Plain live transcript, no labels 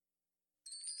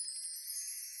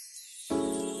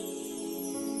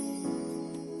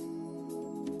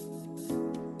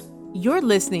You're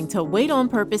listening to Wait on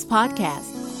Purpose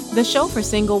podcast, the show for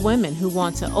single women who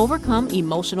want to overcome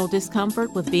emotional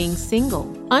discomfort with being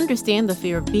single, understand the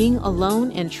fear of being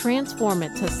alone, and transform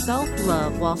it to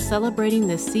self-love while celebrating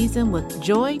this season with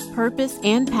joy, purpose,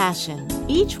 and passion.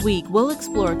 Each week, we'll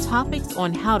explore topics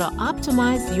on how to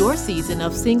optimize your season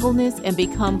of singleness and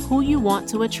become who you want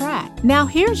to attract. Now,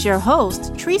 here's your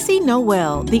host, Tracy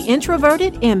Noel, the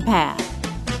introverted empath.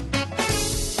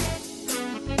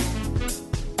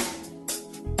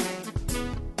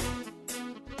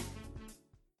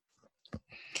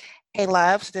 Hey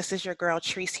loves, this is your girl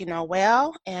Tracy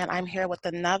Noel, and I'm here with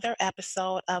another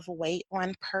episode of Wait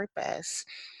on Purpose.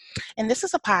 And this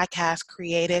is a podcast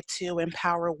created to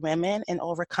empower women in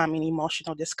overcoming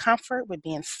emotional discomfort with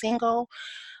being single,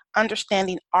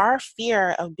 understanding our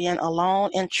fear of being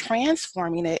alone, and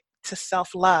transforming it to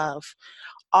self-love,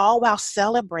 all while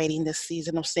celebrating this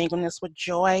season of singleness with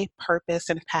joy, purpose,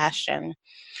 and passion.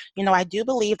 You know, I do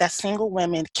believe that single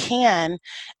women can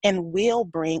and will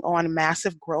bring on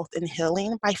massive growth and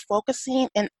healing by focusing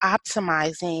and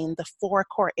optimizing the four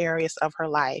core areas of her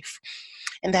life.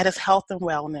 And that is health and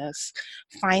wellness,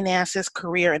 finances,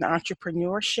 career and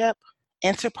entrepreneurship,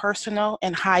 interpersonal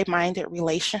and high-minded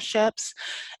relationships,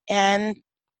 and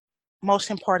most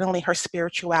importantly, her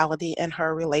spirituality and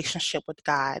her relationship with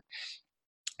God.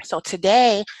 So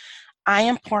today, I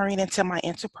am pouring into my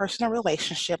interpersonal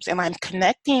relationships and I'm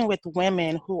connecting with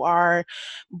women who are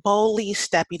boldly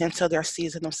stepping into their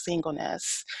season of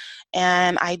singleness.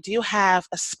 And I do have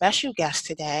a special guest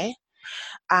today.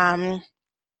 And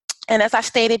as I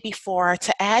stated before,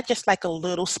 to add just like a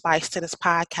little spice to this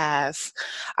podcast,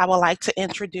 I would like to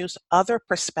introduce other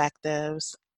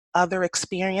perspectives, other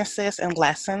experiences and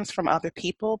lessons from other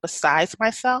people besides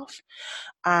myself,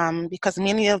 because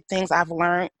many of the things I've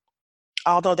learned,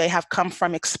 although they have come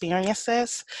from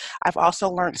experiences, I've also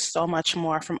learned so much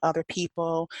more from other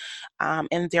people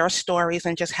and their stories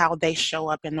and just how they show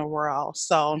up in the world.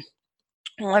 So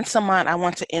once a month, I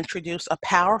want to introduce a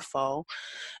powerful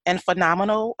and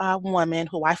phenomenal woman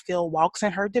who I feel walks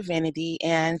in her divinity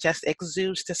and just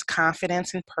exudes this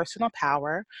confidence and personal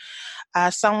power.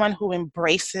 Someone who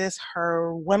embraces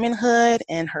her womanhood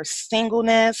and her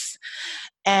singleness,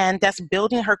 and that's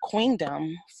building her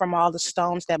queendom from all the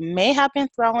stones that may have been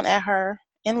thrown at her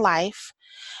in life.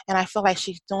 And I feel like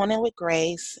she's doing it with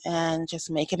grace and just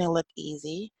making it look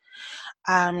easy.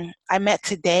 I met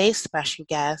today's special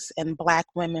guest in Black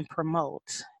Women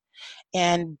Promote.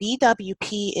 And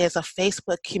BWP is a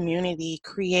Facebook community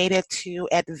created to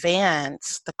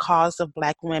advance the cause of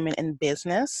Black women in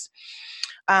business,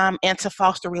 and to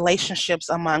foster relationships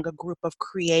among a group of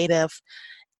creative,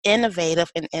 innovative,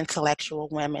 and intellectual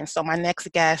women. So my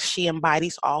next guest, she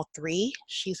embodies all three.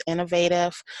 She's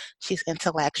innovative, she's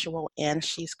intellectual, and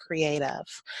she's creative.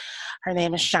 Her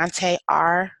name is Shantae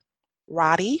R.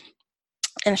 Roddy,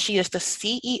 and she is the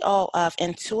CEO of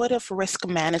Intuitive Risk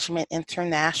Management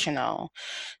International.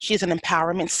 She's an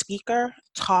empowerment speaker,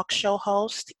 talk show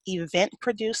host, event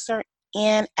producer,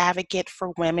 and advocate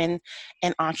for women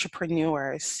and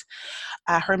entrepreneurs.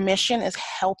 Her mission is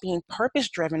helping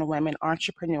purpose-driven women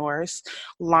entrepreneurs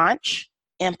launch,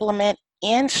 implement,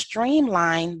 and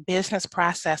streamline business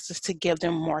processes to give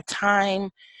them more time,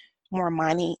 more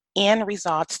money, and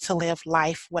results to live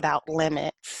life without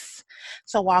limits.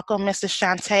 So welcome, Mrs.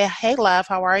 Shantae. Hey, love,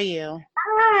 how are you?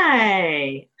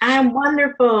 Hi, I'm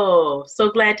wonderful.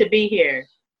 So glad to be here.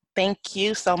 Thank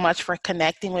you so much for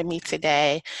connecting with me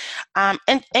today. And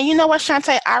you know what,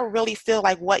 Shantae, I really feel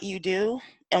like what you do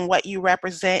and what you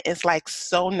represent is like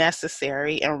so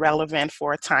necessary and relevant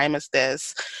for a time as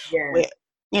this. Yes.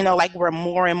 Like where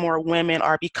more and more women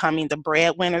are becoming the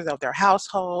breadwinners of their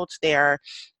households. They're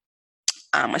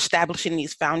establishing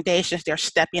these foundations. They're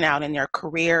stepping out in their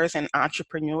careers and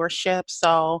entrepreneurship.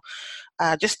 So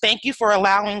just thank you for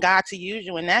allowing God to use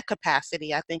you in that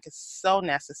capacity. I think it's so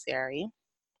necessary.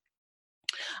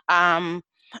 Um,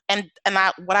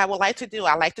 what I would like to do,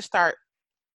 I like to start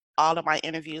all of my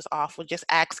interviews off with just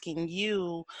asking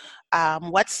you,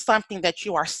 what's something that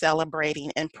you are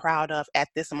celebrating and proud of at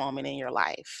this moment in your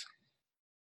life?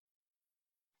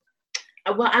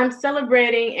 Well, I'm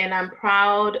celebrating and I'm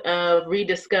proud of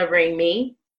rediscovering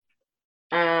me,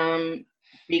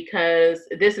 because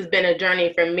this has been a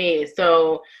journey for me.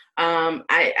 So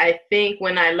I think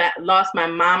when I lost my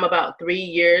mom about 3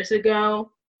 years ago,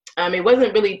 it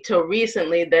wasn't really till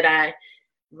recently that I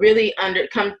really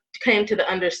came to the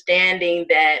understanding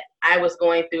that I was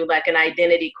going through like an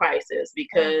identity crisis,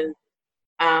 because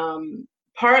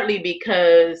partly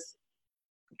because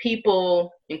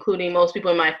people, including most people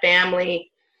in my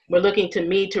family, were looking to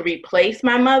me to replace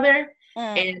my mother.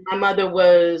 And my mother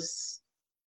was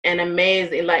an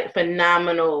amazing, like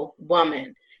phenomenal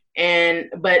woman.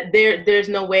 But there's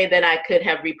no way that I could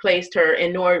have replaced her,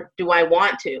 and nor do I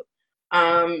want to.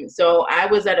 So I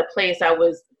was at a place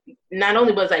not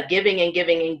only was I giving and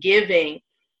giving and giving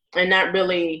and not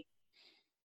really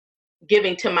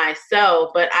giving to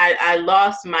myself, but I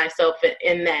lost myself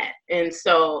in that. And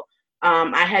so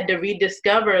I had to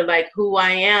rediscover like who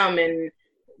I am and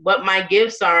what my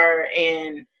gifts are,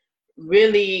 and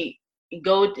really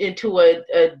go into a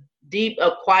deep,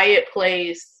 a quiet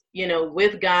place,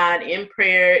 with God, in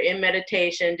prayer, in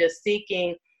meditation, just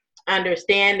seeking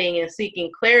understanding and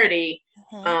seeking clarity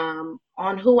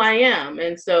on who I am.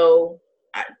 And so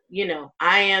I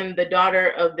am the daughter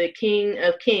of the King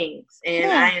of Kings,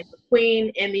 and I am the queen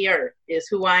in the earth is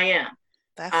who I am.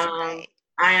 That's right.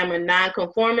 I am a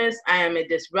nonconformist. I am a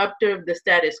disruptor of the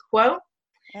status quo.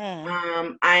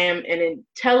 I am an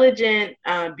intelligent,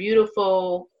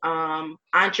 beautiful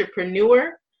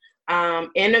entrepreneur,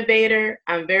 innovator.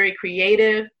 I'm very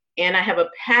creative, and I have a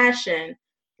passion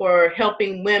for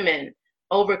helping women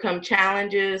overcome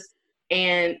challenges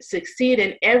and succeed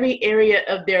in every area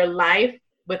of their life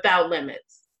without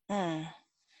limits. And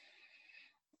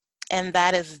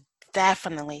that is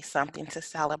definitely something to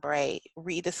celebrate,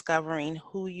 rediscovering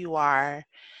who you are.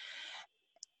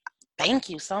 Thank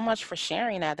you so much for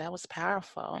sharing that. That was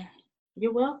powerful.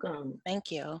 You're welcome.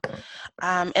 Thank you.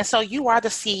 And so you are the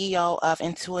CEO of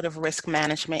Intuitive Risk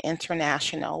Management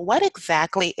International. What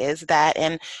exactly is that,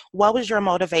 and what was your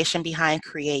motivation behind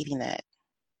creating it?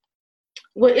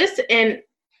 Well,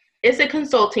 it's a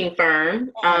consulting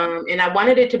firm, and I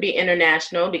wanted it to be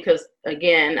international because,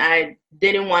 again, I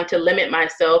didn't want to limit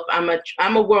myself.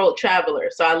 I'm a world traveler,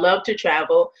 so I love to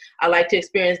travel. I like to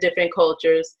experience different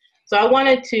cultures. So I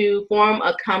wanted to form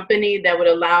a company that would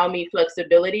allow me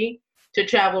flexibility to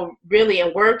travel really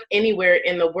and work anywhere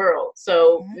in the world.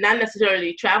 So not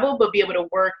necessarily travel, but be able to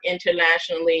work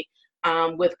internationally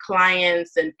with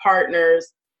clients and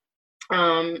partners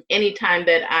anytime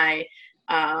that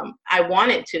I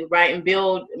wanted to, right? And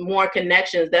build more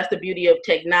connections. That's the beauty of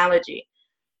technology.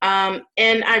 And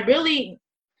I really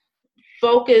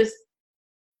focused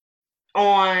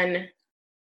on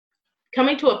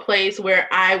coming to a place where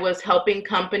I was helping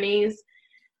companies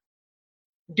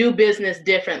do business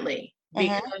differently.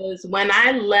 Because when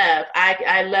I left,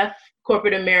 I left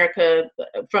corporate America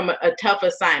from a tough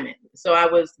assignment. So I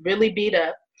was really beat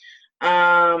up.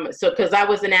 Because I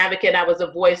was an advocate, I was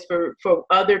a voice for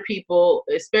other people,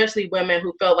 especially women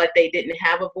who felt like they didn't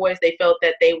have a voice. They felt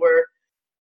that they were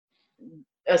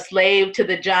a slave to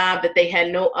the job, that they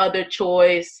had no other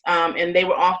choice, and they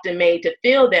were often made to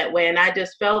feel that way. And I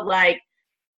just felt like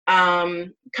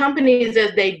companies,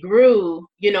 as they grew,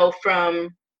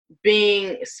 from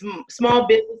being small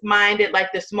business minded, like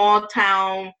the small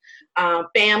town,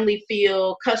 family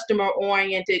feel, customer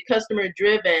oriented, customer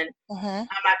driven,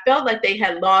 I felt like they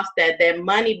had lost that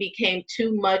money became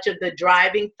too much of the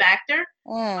driving factor,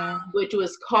 which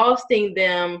was costing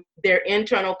them their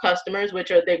internal customers,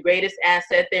 which are their greatest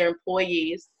asset, their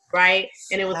employees, right?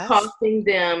 And it was costing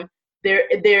them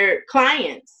their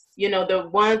clients, the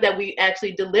ones that we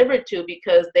actually delivered to,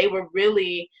 because they were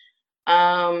really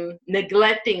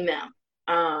neglecting them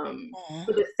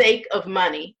for the sake of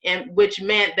money, and which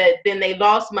meant that then they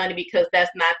lost money because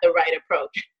that's not the right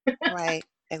approach. Right,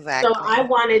 exactly. So I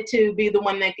wanted to be the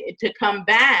one to come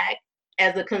back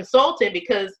as a consultant,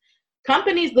 because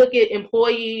companies look at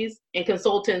employees and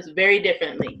consultants very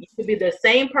differently. You could be the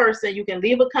same person. You can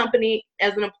leave a company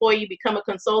as an employee, become a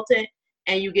consultant,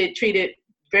 and you get treated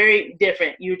very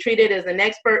different. You're treated as an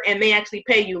expert, and they actually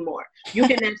pay you more. You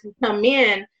can actually come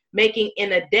in making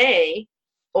in a day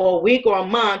or a week or a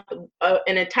month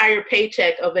an entire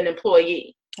paycheck of an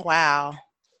employee. Wow.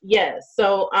 Yes.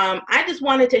 So I just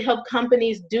wanted to help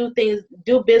companies do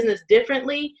business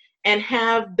differently, and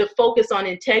have the focus on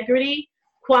integrity,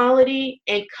 quality,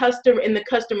 and the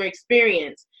customer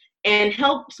experience, and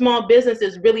help small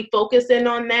businesses really focus in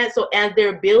on that. So as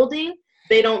they're building,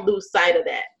 they don't lose sight of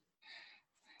that.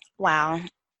 Wow.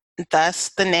 Thus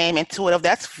the name Intuitive.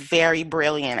 That's very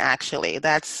brilliant, actually.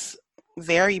 That's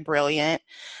very brilliant.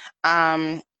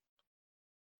 And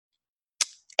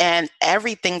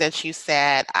everything that you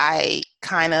said, I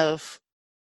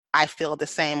feel the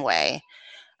same way.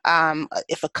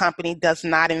 If a company does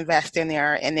not invest in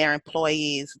their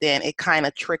employees, then it kind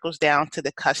of trickles down to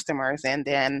the customers, and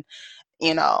then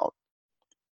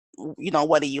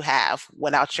what do you have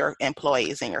without your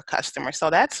employees and your customers?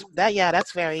 So that's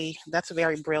a very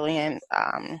brilliant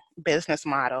business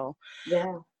model.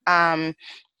 Yeah.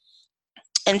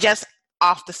 And just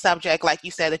off the subject, like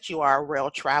you said that you are a real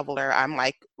traveler, I'm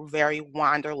like very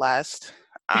wanderlust.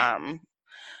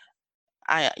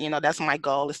 That's my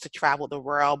goal, is to travel the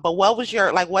world. But what's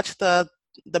the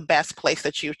best place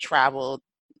that you've traveled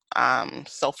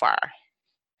so far?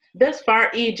 Thus far,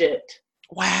 Egypt.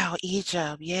 Wow,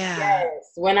 Egypt, yeah.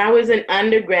 Yes. When I was an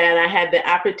undergrad, I had the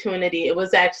opportunity. It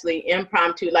was actually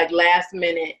impromptu, like last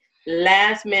minute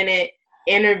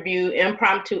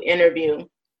impromptu interview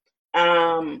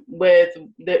with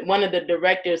one of the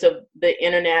directors of the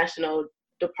international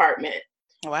department.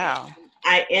 Wow.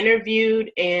 I interviewed,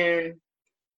 and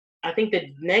I think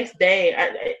the next day,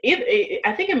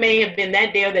 I think it may have been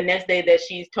that day or the next day that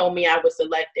she told me I was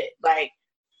selected.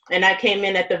 And I came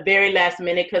in at the very last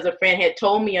minute because a friend had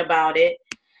told me about it.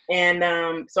 And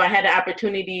so I had the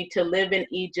opportunity to live in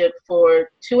Egypt for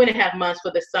 2.5 months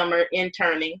for the summer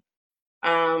interning.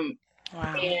 Wow.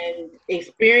 And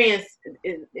experiencing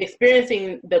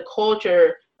the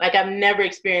culture like I've never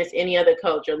experienced any other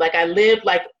culture. Like, I lived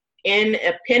like in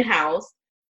a penthouse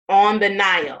on the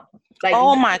Nile. Like,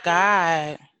 oh my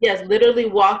God. Yes, literally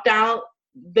walked out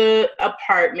the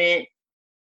apartment,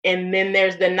 and then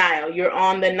there's the Nile. You're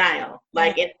on the Nile.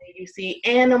 Like, and you see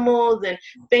animals and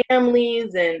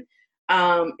families, and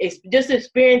it's just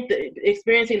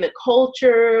experiencing the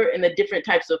culture and the different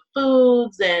types of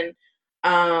foods, and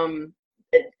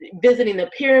visiting the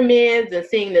pyramids and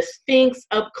seeing the Sphinx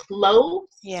up close.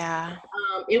 Yeah.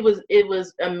 It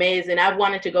was amazing. I've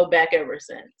wanted to go back ever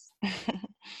since.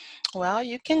 Well,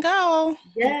 you can go.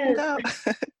 Yes. You can go.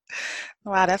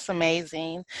 Wow, that's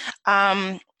amazing.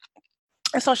 And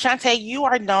so, Shantae, you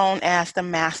are known as the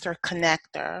Master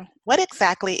Connector. What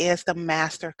exactly is the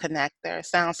Master Connector? It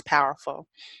sounds powerful.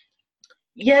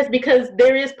 Yes, because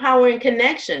there is power in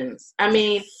connections. I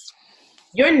mean,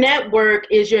 your network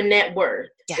is your net worth.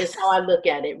 Yes. Is how I look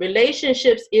at it.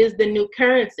 Relationships is the new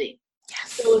currency.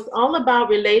 Yes. So it's all about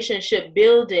relationship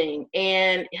building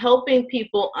and helping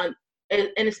people, and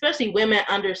especially women,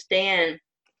 understand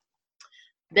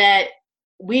that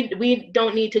we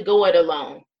don't need to go it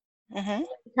alone. Mm-hmm.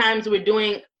 Sometimes we're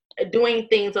doing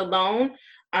things alone,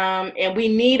 and we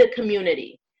need a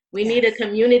community. We need a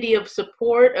community of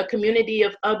support, a community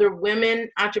of other women,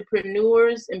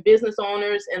 entrepreneurs and business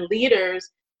owners and leaders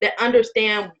that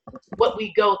understand what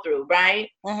we go through, right?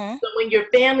 Mm-hmm. So when your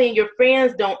family and your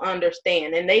friends don't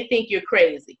understand and they think you're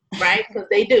crazy, right? Because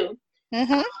they do.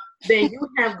 Mm-hmm. Then you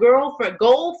have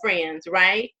goal friends,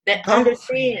 right? That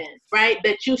understand, right?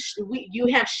 That you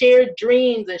have shared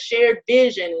dreams and shared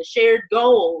vision and shared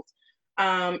goals,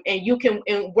 and you can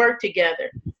work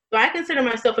together. So I consider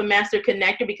myself a master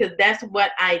connector because that's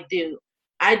what I do.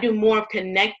 I do more of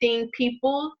connecting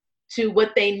people to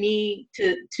what they need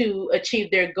to achieve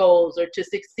their goals or to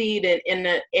succeed in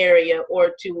an area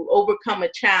or to overcome a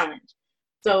challenge.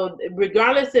 So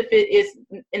regardless if it is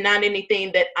not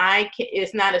anything that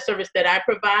it's not a service that I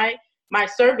provide, my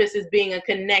service is being a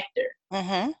connector.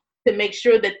 Mm-hmm. To make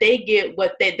sure that they get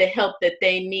the help that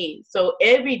they need. So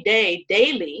every day,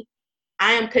 daily,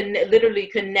 I am literally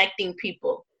connecting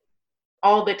people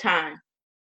all the time.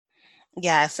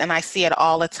 Yes, and I see it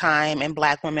all the time, and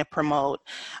Black women promote.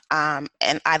 And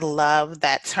I love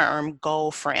that term, goal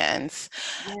friends.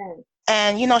 Yes.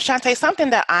 And, Shantae, something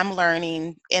that I'm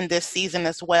learning in this season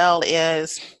as well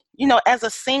is, as a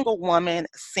single woman,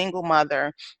 single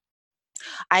mother,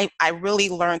 I really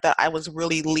learned that I was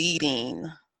really leading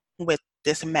with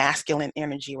this masculine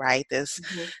energy, right? This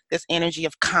energy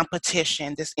of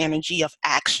competition, this energy of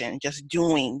action, just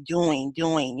doing,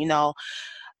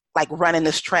 like running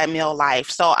this treadmill life.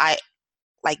 So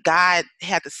God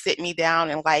had to sit me down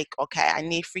and okay, I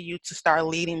need for you to start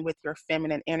leading with your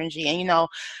feminine energy and,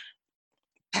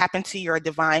 tap into your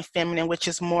divine feminine, which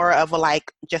is more of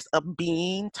just a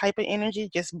being type of energy,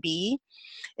 just be.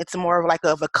 It's more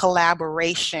of a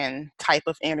collaboration type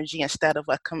of energy instead of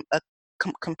a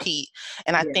compete.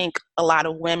 And I think a lot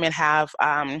of women have,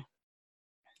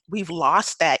 we've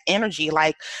lost that energy.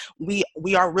 Like we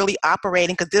are really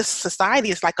operating, because this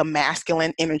society is like a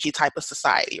masculine energy type of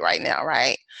society right now,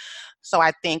 right? So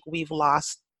I think we've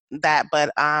lost that.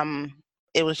 But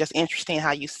it was just interesting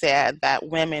how you said that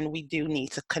women, we do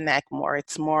need to connect more.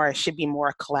 It should be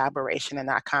more collaboration and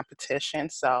not competition.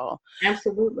 So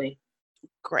absolutely.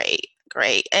 Great.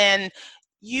 And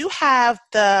you have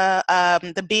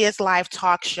the Biz Live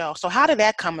talk show. So how did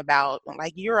that come about?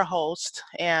 Like, you're a host,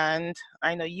 and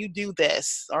I know you do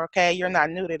this. Okay, you're not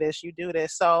new to this. You do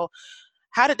this. So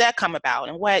how did that come about,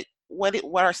 and what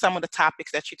are some of the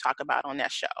topics that you talk about on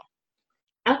that show?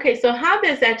 Okay, so how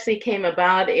this actually came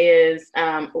about is,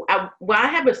 I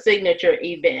have a signature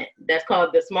event that's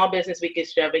called the Small Business Week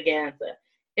Extravaganza.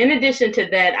 In addition to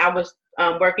that, I was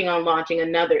working on launching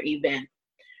another event.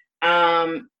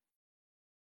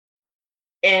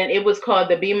 and it was called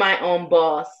the Be My Own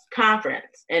Boss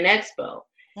Conference and Expo.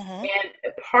 Mm-hmm. And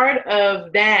part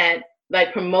of that,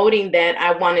 like promoting that,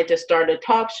 I wanted to start a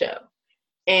talk show.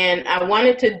 And I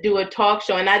wanted to do a talk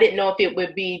show, and I didn't know if it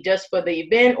would be just for the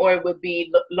event or it would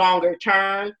be longer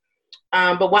term.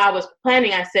 But while I was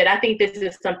planning, I said, I think this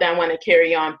is something I want to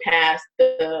carry on past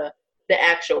the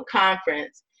actual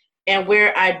conference, and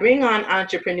where I bring on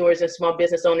entrepreneurs and small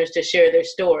business owners to share their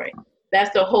story.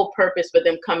 That's the whole purpose for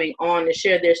them coming on, to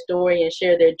share their story and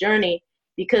share their journey,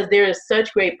 because there is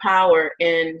such great power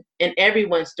in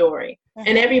everyone's story. Mm-hmm.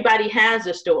 And everybody has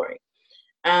a story.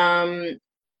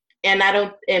 And I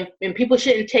don't, and people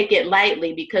shouldn't take it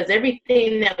lightly, because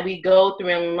everything that we go through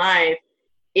in life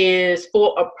is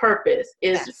for a purpose,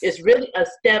 is really a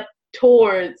step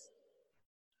towards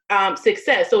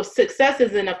success. So success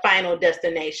isn't a final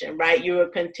destination, right? You're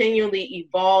continually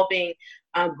evolving,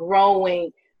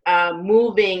 growing,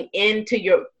 moving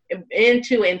into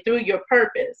and through your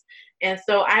purpose. And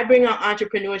so I bring on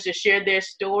entrepreneurs to share their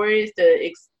stories,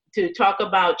 to talk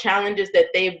about challenges that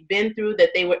they've been through,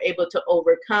 that they were able to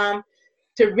overcome,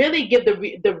 to really give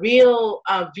the real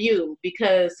view,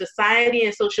 because society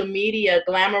and social media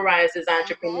glamorizes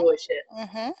entrepreneurship.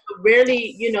 Mm-hmm.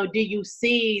 Rarely, do you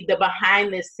see the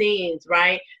behind the scenes,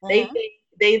 right? Mm-hmm.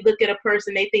 They look at a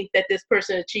person, they think that this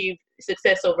person achieved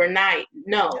success overnight.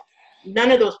 No,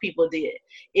 none of those people did.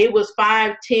 It was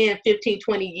 5, 10, 15,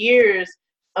 20 years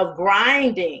of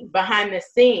grinding behind the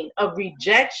scene, of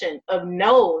rejection, of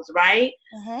no's, right?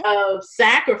 Mm-hmm. Of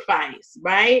sacrifice,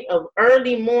 right? Of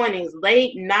early mornings,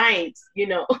 late nights,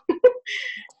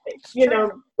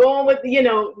 going with,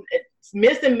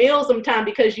 missing meals sometime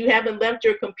because you haven't left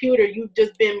your computer. You've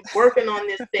just been working on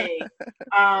this thing.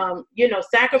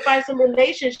 Sacrificing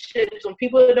relationships when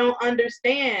people don't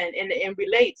understand and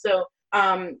relate. So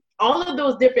all of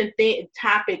those different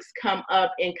topics come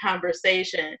up in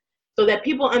conversation, so that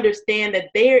people understand that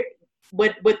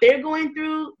what they're going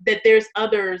through, that there's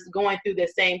others going through the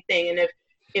same thing. And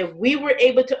if we were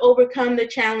able to overcome the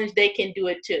challenge, they can do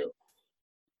it too.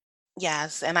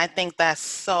 Yes, and I think that's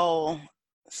so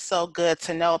good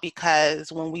to know, because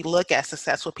when we look at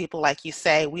successful people, like you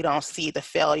say, we don't see the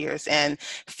failures, and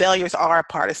failures are a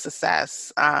part of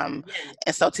success. And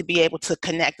so to be able to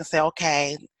connect and say,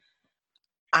 okay,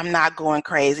 I'm not going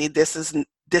crazy. This is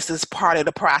part of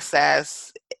the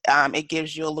process. It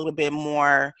gives you a little bit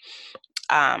more,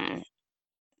 it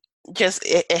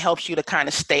helps you to kind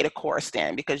of stay the course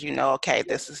then, because okay,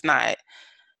 this is not,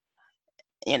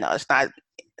 it's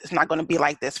not going to be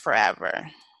like this forever.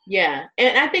 Yeah.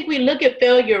 And I think we look at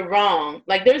failure wrong.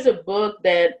 Like, there's a book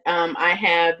that I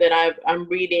have that I'm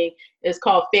reading. It's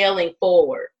called Failing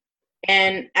Forward.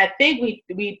 And I think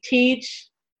we teach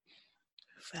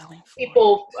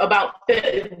people about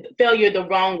failure the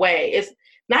wrong way. It's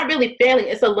not really failing.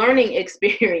 It's a learning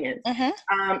experience.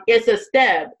 Mm-hmm. It's a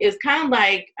step. It's kind of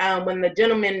like when the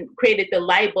gentleman created the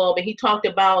light bulb, and he talked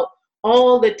about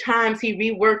all the times he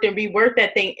reworked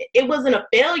that thing. It wasn't a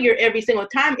failure every single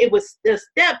time. It was a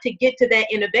step to get to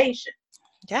that innovation.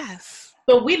 Yes.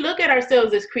 So we look at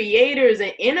ourselves as creators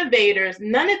and innovators.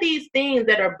 None of these things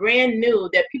that are brand new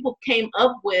that people came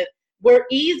up with were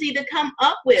easy to come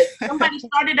up with. Somebody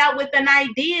started out with an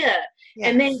idea. Yes.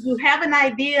 And then you have an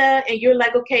idea and you're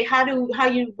like, okay, how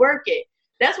you work it?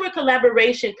 That's where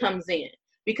collaboration comes in,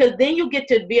 because then you get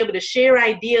to be able to share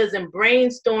ideas and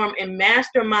brainstorm and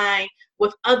mastermind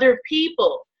with other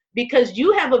people, because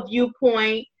you have a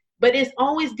viewpoint, but it's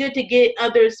always good to get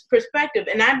others' perspective.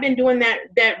 And I've been doing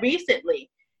that recently,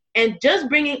 and just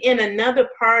bringing in another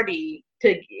party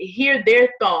to hear their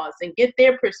thoughts and get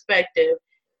their perspective.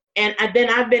 And then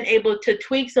I've been able to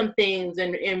tweak some things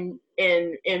and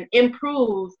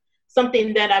improve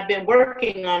something that I've been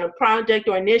working on, a project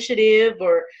or initiative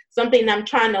or something I'm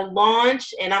trying to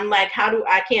launch. And I'm like,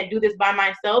 I can't do this by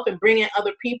myself, and bring in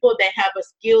other people that have a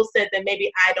skill set that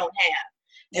maybe I don't have.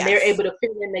 And they're able to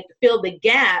fill the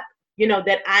gap,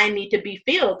 that I need to be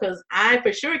filled, because I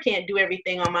for sure can't do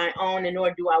everything on my own, and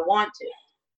nor do I want to.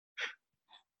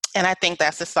 And I think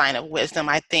that's a sign of wisdom.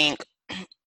 I think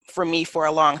for me, for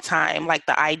a long time, like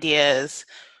the ideas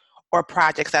or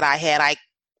projects that I had, I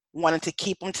wanted to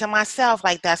keep them to myself.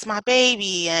 Like, that's my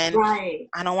baby, and right.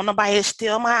 I don't want nobody to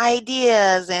steal my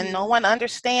ideas, and mm-hmm. no one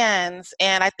understands.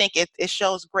 And I think it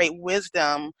shows great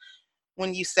wisdom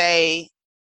when you say,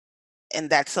 and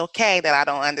that's okay that I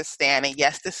don't understand. And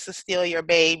yes, this is still your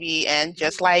baby. And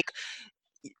just like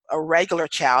a regular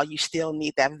child, you still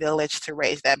need that village to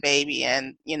raise that baby.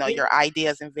 And, your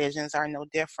ideas and visions are no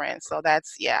different. So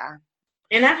that's, yeah.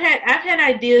 And I've had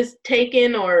ideas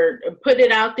taken or put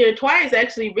it out there twice,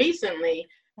 actually, recently.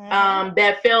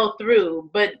 that fell through.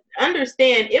 But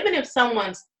understand, even if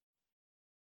someone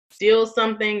steals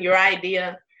something, your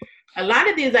idea, a lot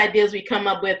of these ideas we come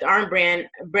up with aren't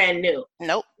brand new.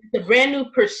 Nope. It's a brand new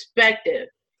perspective.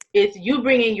 It's you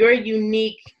bringing your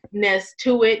uniqueness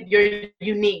to it, your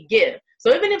unique gift.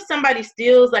 So even if somebody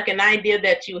steals like an idea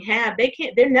that you have,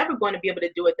 they're never going to be able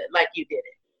to do it like you did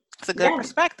it. It's a good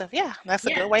perspective. Yeah, that's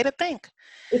a good way to think.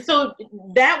 So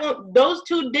those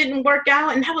two didn't work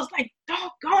out, and I was like,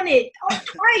 doggone it,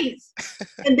 twice.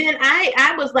 And then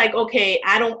I was like, okay,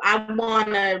 I want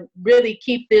to really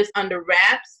keep this under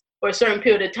wraps for a certain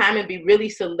period of time and be really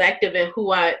selective in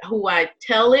who I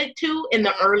tell it to in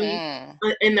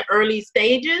the early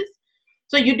stages.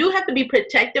 So you do have to be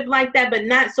protective like that, but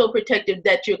not so protective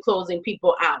that you're closing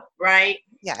people out, right?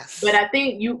 Yes. But I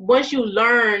think once you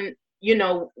learn,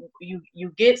 you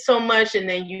get so much, and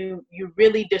then you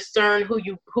really discern who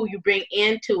you bring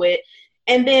into it.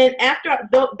 And then after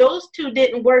those two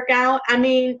didn't work out, I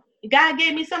mean, God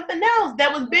gave me something else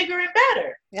that was bigger and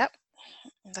better. Yep.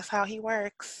 That's how he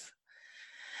works.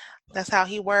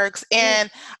 And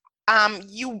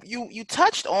you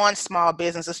touched on small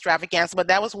business extravaganza, but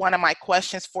that was one of my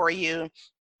questions for you.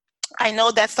 I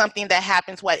know that's something that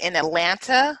happens in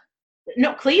Atlanta?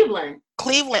 No, Cleveland.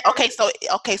 Okay, so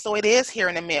it is here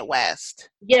in the Midwest.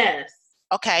 Yes.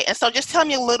 Okay, and so just tell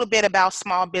me a little bit about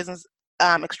small business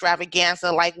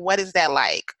extravaganza. Like, what is that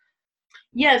like?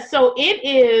 Yes, so it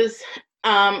is.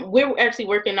 We're actually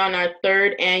working on our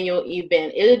 3rd annual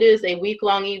event. It is a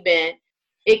week-long event.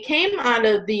 It came out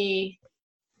of the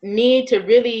need to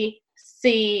really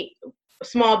see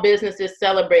small businesses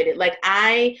celebrated. Like,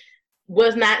 I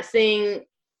was not seeing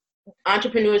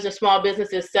entrepreneurs and small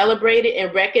businesses celebrated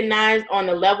and recognized on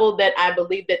the level that I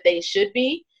believe that they should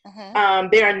be. Mm-hmm.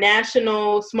 There are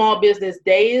national small business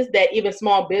days that even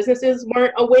small businesses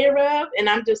weren't aware of. And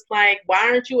I'm just like, why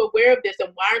aren't you aware of this? And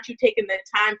why aren't you taking the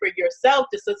time for yourself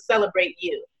to celebrate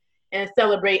you and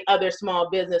celebrate other small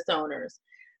business owners?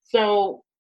 So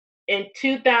in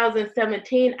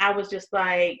 2017, I was just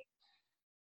like,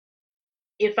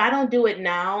 if I don't do it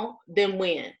now, then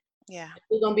when? Yeah.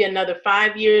 It's going to be another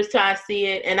 5 years till I see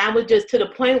it. And I was just to the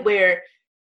point where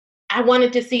I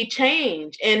wanted to see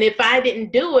change. And if I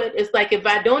didn't do it, it's like, if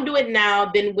I don't do it now,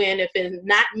 then when? If it's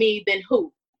not me, then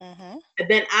who? Mm-hmm.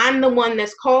 Then I'm the one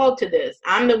that's called to this.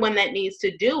 I'm the one that needs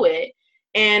to do it.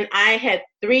 And I had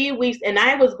 3 weeks, and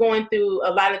I was going through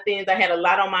a lot of things. I had a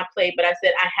lot on my plate, but I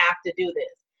said, I have to do this.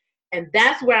 And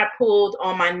that's where I pulled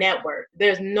on my network.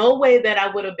 There's no way that I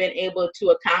would have been able to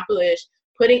accomplish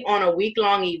putting on a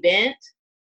week-long event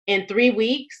in 3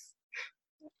 weeks.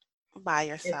 By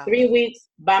yourself. In 3 weeks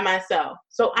by myself.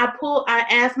 So I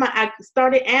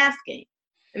started asking.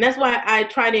 And that's why I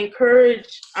try to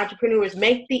encourage entrepreneurs,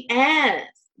 make the ask.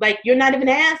 Like, you're not even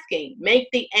asking. Make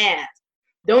the ask.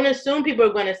 Don't assume people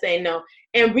are going to say no.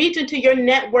 And reach into your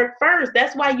network first.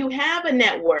 That's why you have a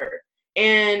network.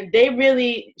 And they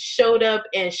really showed up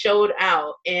and showed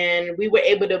out. And we were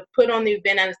able to put on the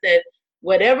event and said,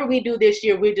 whatever we do this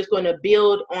year, we're just going to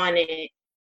build on it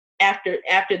after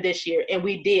this year. And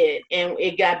we did. And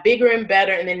it got bigger and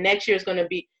better. And then next year is going to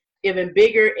be even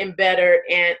bigger and better.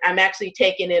 And I'm actually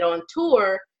taking it on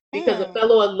tour because a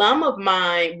fellow alum of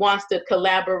mine wants to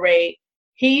collaborate.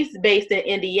 He's based in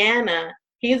Indiana.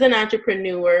 He's an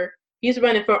entrepreneur. He's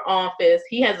running for office.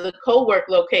 He has a co-work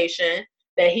location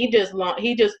that he just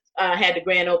had the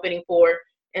grand opening for.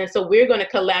 And so we're going to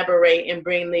collaborate and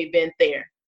bring the event there.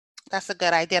 That's a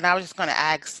good idea. And I was just going to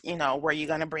ask, were you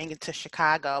going to bring it to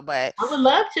Chicago? But I would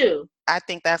love to. I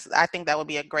think that would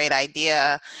be a great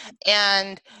idea.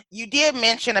 And you did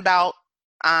mention about,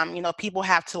 people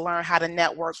have to learn how to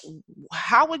network.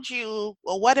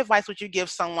 What advice would you give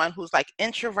someone who's like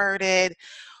introverted,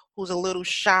 who's a little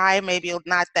shy, maybe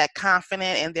not that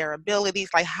confident in their abilities?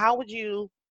 Like, how would you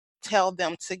tell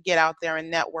them to get out there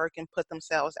and network and put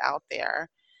themselves out there?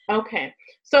 Okay.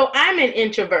 So I'm an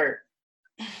introvert.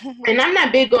 And I'm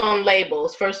not big on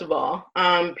labels, first of all.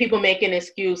 People making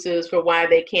excuses for why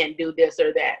they can't do this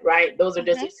or that, right? Those are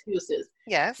just excuses.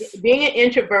 Yes. Being an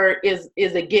introvert is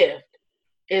a gift.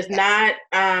 It's not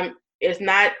a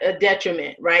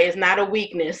detriment, right? It's not a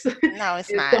weakness. No,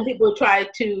 it's not. Some people try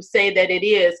to say that it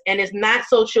is, and it's not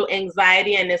social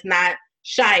anxiety, and it's not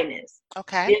shyness.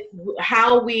 Okay. It's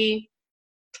how we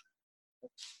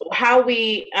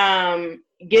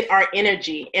get our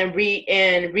energy and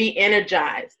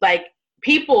re-energize. Like,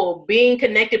 people, being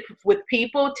connected with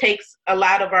people takes a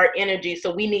lot of our energy.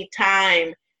 So we need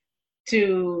time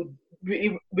to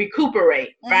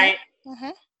recuperate, right?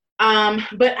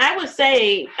 Mm-hmm. But I would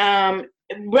say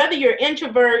whether you're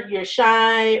introvert, you're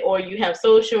shy, or you have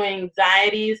social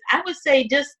anxieties, I would say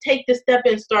just take the step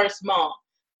and start small.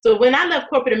 So when I left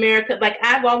corporate America, like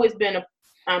I've always been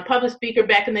a public speaker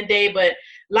back in the day, but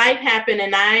life happened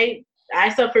and I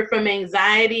suffered from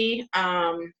anxiety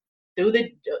on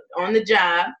the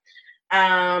job.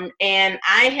 And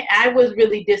I was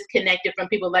really disconnected from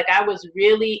people. Like I was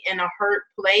really in a hurt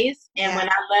place. And when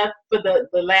I left for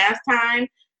the last time,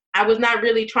 I was not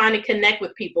really trying to connect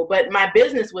with people, but my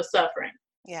business was suffering.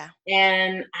 Yeah.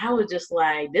 And I was just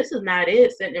like, this is not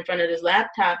it, sitting in front of this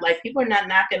laptop. Like people are not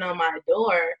knocking on my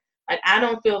door. Like I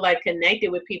don't feel like connected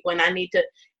with people, and I need to.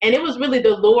 And it was really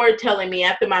the Lord telling me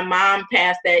after my mom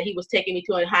passed that He was taking me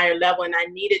to a higher level, and I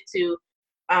needed to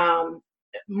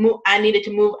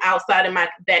move outside of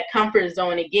that comfort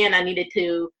zone again. I needed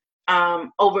to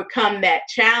overcome that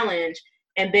challenge.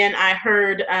 And then I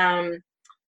heard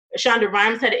Shonda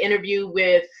Rhimes had an interview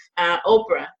with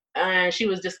Oprah. She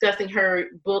was discussing her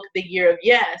book, The Year of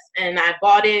Yes. And I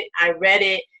bought it, I read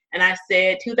it, and I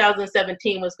said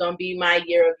 2017 was going to be my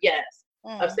year of yes,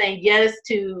 of saying yes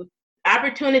to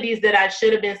opportunities that I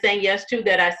should have been saying yes to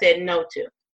that I said no to,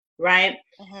 right?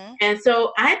 And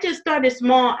so I just started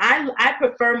small. I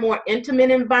prefer more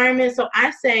intimate environments. So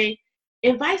I say,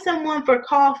 invite someone for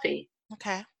coffee.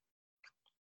 Okay.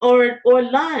 Or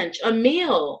lunch, a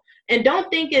meal. And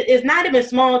don't think it's not even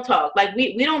small talk. Like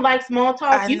we don't like small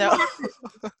talk. I know.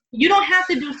 You don't have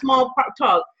to do small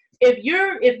talk. If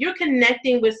you're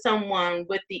connecting with someone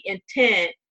with the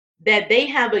intent that they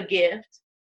have a gift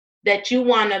that you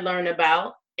want to learn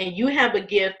about, and you have a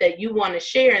gift that you want to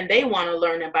share and they want to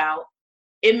learn about,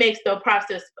 it makes the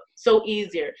process so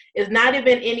easier. It's not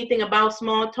even anything about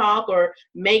small talk or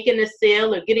making a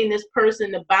sale or getting this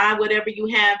person to buy whatever you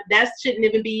have. That shouldn't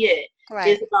even be it. Right.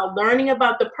 It's about learning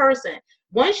about the person.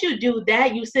 Once you do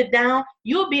that, you sit down,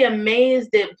 you'll be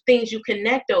amazed at things you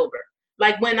connect over.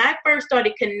 Like when I first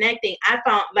started connecting, I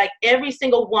found like every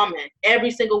single one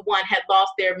had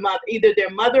lost their mother, either their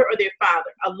mother or their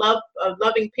father, a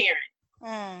loving parent.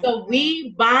 So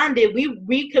we bonded,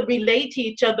 we could relate to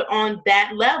each other on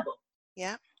that level.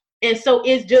 Yeah. And so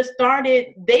it just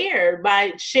started there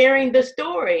by sharing the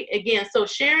story again. So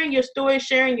sharing your story,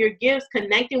 sharing your gifts,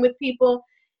 connecting with people.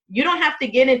 You don't have to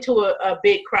get into a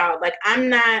big crowd. Like I'm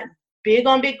not big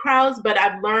on big crowds, but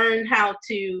I've learned how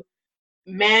to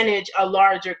manage a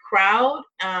larger crowd,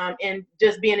 and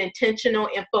just being intentional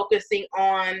and focusing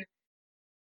on,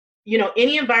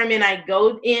 any environment I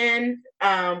go in,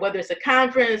 whether it's a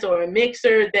conference or a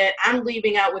mixer, that I'm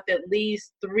leaving out with at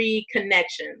least 3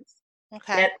 connections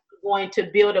that I'm going to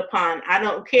build upon. I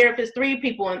don't care if it's 300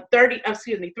 people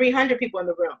in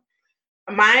the room.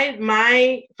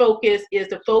 My focus is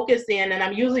to focus in, and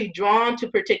I'm usually drawn to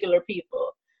particular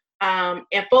people,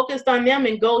 and focused on them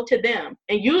and go to them.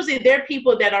 And usually they're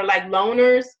people that are like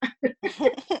loners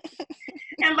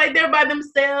and like they're by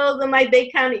themselves, and like they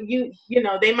kind of,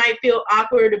 they might feel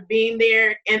awkward of being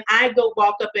there. And I go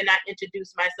walk up and I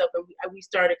introduce myself and we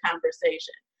start a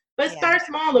conversation. But start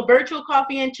small, a virtual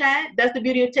coffee and chat. That's the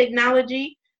beauty of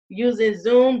technology, using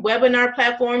Zoom, webinar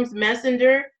platforms,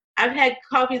 Messenger. I've had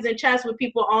coffees and chats with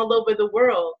people all over the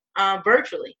world,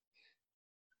 virtually.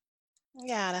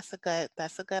 Yeah, that's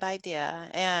a good idea.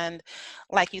 And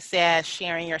like you said,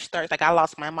 sharing your stories. Like I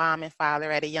lost my mom and father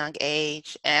at a young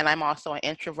age, and I'm also an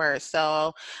introvert.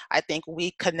 So I think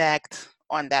we connect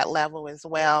on that level as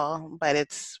well. But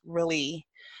it's really,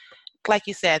 like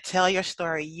you said, tell your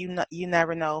story. You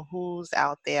never know who's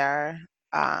out there.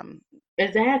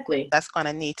 Exactly. That's going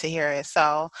to need to hear it.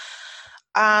 So,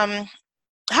 how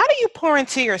do you pour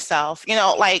into yourself?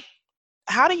 Like,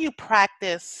 how do you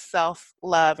practice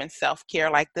self-love and self-care?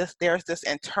 Like there's this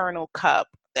internal cup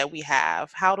that we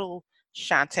have. How do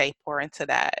Shantae pour into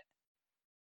that?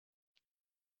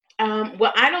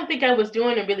 Well, I don't think I was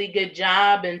doing a really good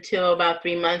job until about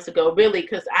 3 months ago, really,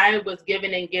 because I was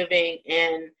giving and giving,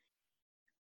 and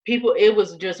it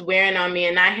was just wearing on me,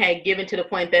 and I had given to the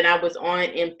point that I was on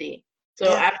empty.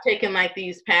 So I've taken like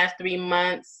these past 3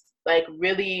 months, like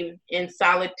really in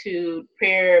solitude,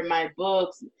 prayer, my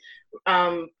books,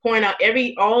 pouring out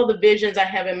all the visions I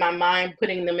have in my mind,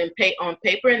 putting them on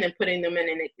paper, and then putting them in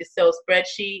an Excel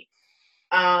spreadsheet.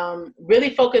 Really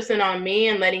focusing on me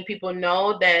and letting people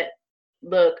know that,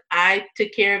 look, I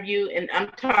took care of you, and I'm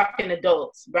talking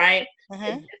adults, right?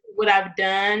 This is what I've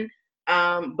done.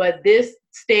 But this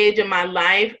stage of my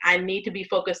life, I need to be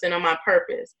focusing on my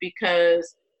purpose,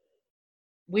 because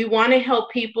we want to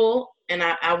help people, and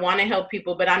I want to help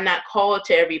people, but I'm not called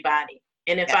to everybody.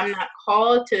 And if I'm not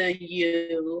called to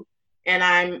you, and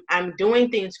I'm doing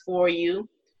things for you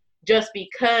just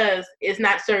because it's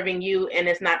not serving you and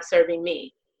it's not serving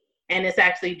me. and it's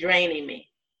actually draining me.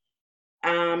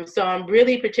 So I'm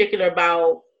really particular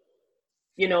about,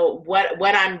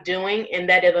 what I'm doing, and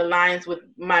that it aligns with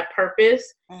my purpose.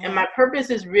 And my purpose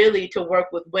is really to work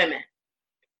with women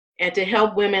and to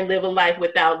help women live a life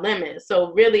without limits.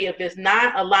 So really, if it's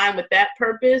not aligned with that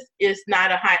purpose, it's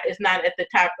not at the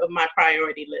top of my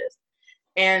priority list.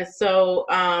 And so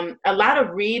a lot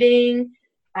of reading,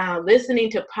 listening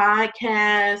to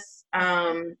podcasts.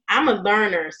 I'm a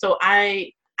learner, so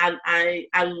I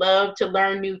love to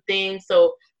learn new things.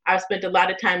 So I've spent a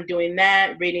lot of time doing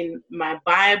that, reading my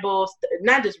Bible,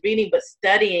 not just reading, but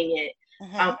studying it.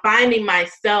 Finding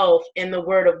myself in the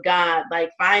Word of God,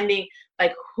 like finding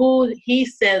like who He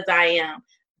says I am.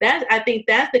 I think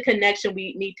that's the connection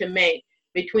we need to make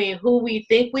between who we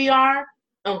think we are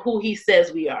and who He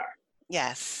says we are.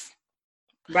 Yes.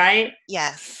 Right?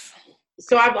 Yes.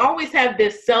 So I've always had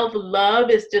this self-love.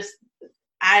 It's just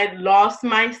I lost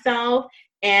myself,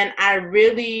 and I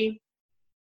really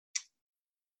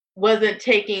wasn't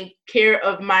taking care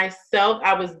of myself.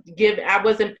 I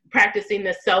wasn't practicing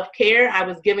the self-care. I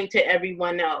was giving to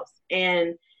everyone else,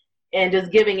 and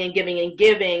just giving and giving and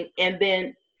giving. And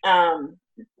then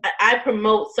I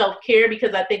promote self-care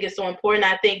because I think it's so important.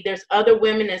 I think there's other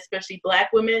women, especially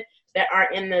Black women, that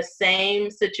are in the same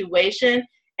situation,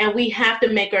 and we have to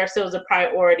make ourselves a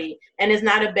priority. And it's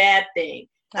not a bad thing.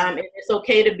 It's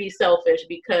okay to be selfish,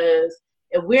 because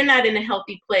if we're not in a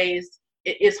healthy place,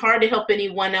 it's hard to help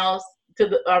anyone else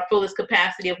to our fullest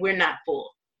capacity if we're not full.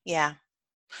 Yeah.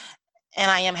 And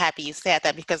I am happy you said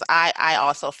that, because I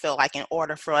also feel like in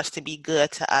order for us to be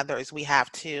good to others, we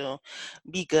have to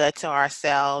be good to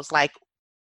ourselves. Like,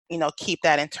 keep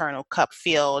that internal cup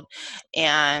filled.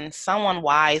 And someone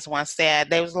wise once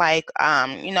said, they was like,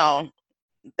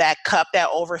 that cup that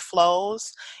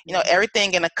overflows,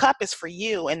 everything in a cup is for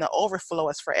you and the overflow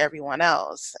is for everyone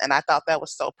else. And I thought that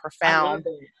was so profound. I love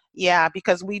it. Yeah,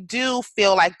 because we do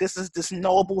feel like this is this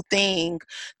noble thing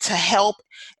to help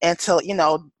and to,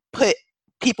 put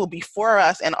people before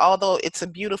us. And although it's a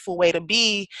beautiful way to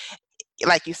be,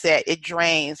 like you said, it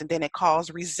drains, and then it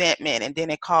causes resentment, and then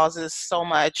it causes so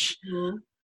much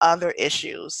other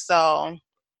issues. So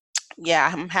yeah,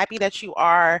 I'm happy that you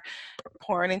are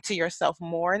pouring into yourself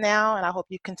more now, and I hope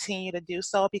you continue to do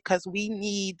so, because we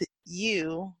need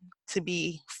you to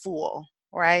be full,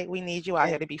 right? We need you out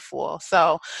here to be full.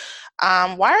 So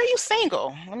why are you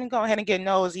single? Let me go ahead and get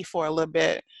nosy for a little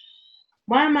bit.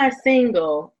 Why am I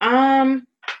single? That's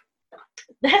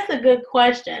a good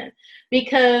question,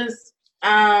 because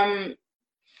and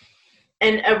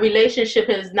a relationship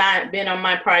has not been on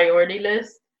my priority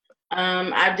list.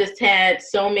 I've just had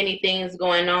so many things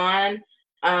going on.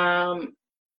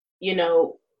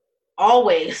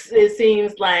 Always, it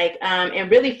seems like,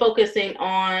 and really focusing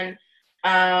on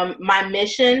my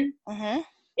mission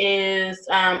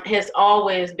has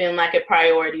always been like a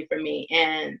priority for me.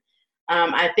 And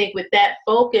I think with that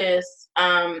focus,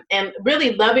 and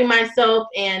really loving myself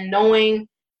and knowing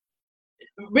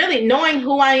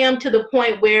who I am, to the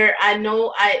point where I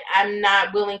know I'm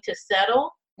not willing to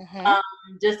settle.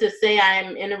 Just to say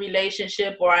I'm in a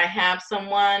relationship or I have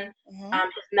someone,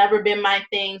 it's never been my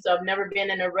thing. So I've never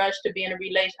been in a rush to be in a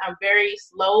relationship. I'm very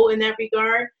slow in that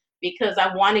regard, because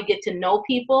I want to get to know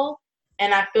people.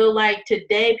 And I feel like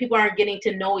today people aren't getting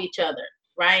to know each other,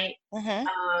 right?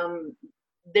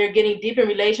 They're getting deep in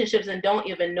relationships and don't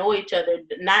even know each other,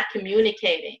 not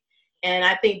communicating. And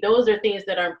I think those are things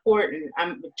that are important.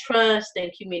 Trust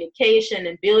and communication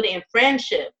and building and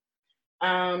friendship.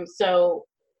 I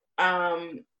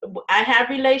have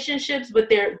relationships, but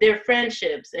they're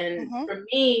friendships. And for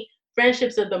me,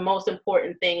 friendships are the most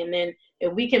important thing. And then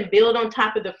if we can build on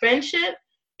top of the friendship,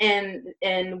 and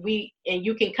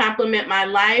you can complement my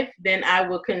life, then I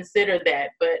will consider that.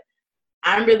 But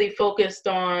I'm really focused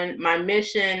on my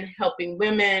mission, helping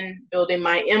women, building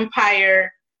my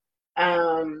empire,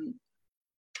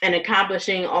 and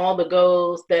accomplishing all the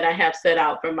goals that I have set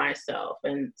out for myself.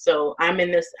 And so I'm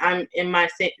in my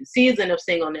season of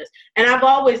singleness, and I've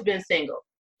always been single.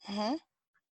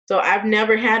 So I've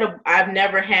never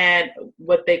had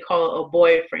what they call a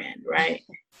boyfriend, right?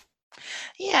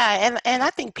 Yeah, and I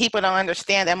think people don't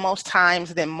understand that most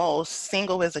times than most,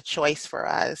 single is a choice for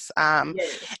us.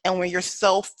 Yes. And when you're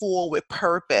so full with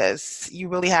purpose, you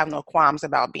really have no qualms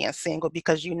about being single,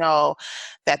 because you know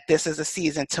that this is a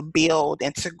season to build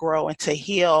and to grow and to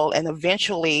heal, and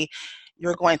eventually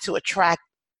you're going to attract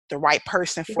the right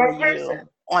person for you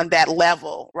on that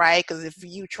level, right? Because if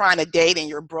you trying to date and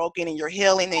you're broken and you're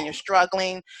healing and you're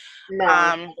struggling,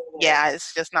 yeah,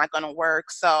 it's just not going to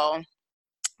work. So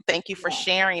thank you for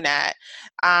sharing that.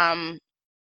 And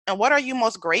what are you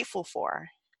most grateful for?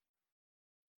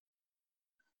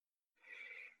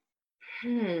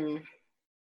 Hmm.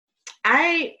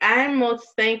 I'm most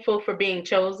thankful for being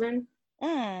chosen.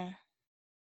 Mm.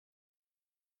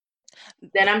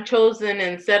 That I'm chosen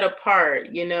and set apart.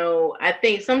 I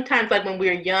think sometimes, like when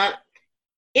we're young,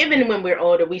 even when we're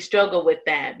older, we struggle with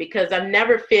that because I've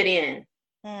never fit in.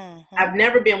 Mm-hmm. I've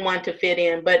never been one to fit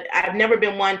in, but I've never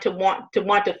been one to want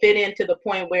to fit in to the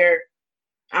point where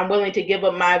I'm willing to give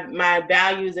up my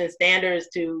values and standards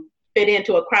to fit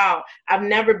into a crowd. I've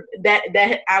never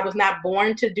that I was not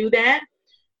born to do that.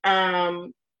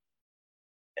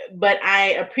 But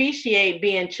I appreciate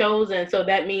being chosen. So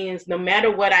that means no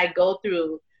matter what I go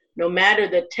through, no matter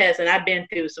the test, and I've been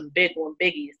through some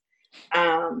biggies,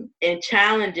 and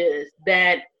challenges,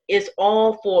 that it's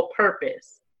all for a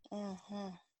purpose. Mm-hmm.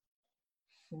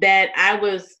 That I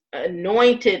was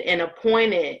anointed and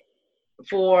appointed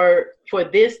for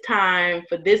this time,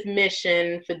 for this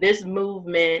mission, for this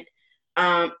movement,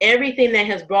 everything that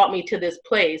has brought me to this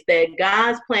place, that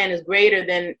God's plan is greater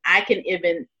than I can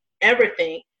even ever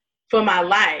think for my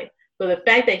life. So the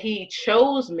fact that he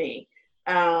chose me,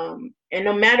 and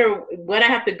no matter what I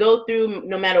have to go through,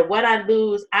 no matter what I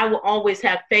lose, I will always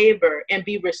have favor and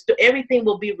be restored. Everything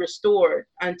will be restored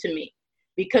unto me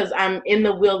because I'm in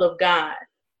the will of God.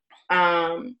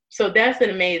 So that's an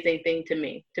amazing thing to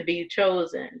me, to be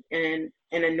chosen and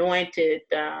anointed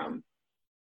to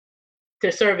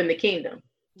serve in the kingdom.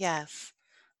 Yes.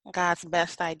 God's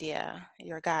best idea.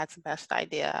 You're God's best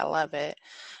idea. I love it.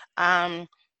 And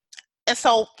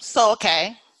so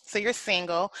okay. So you're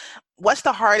single. What's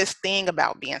the hardest thing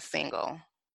about being single?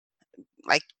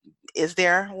 Like, is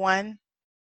there one?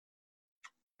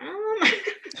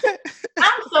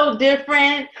 I'm so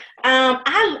different.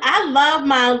 I love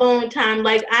my alone time.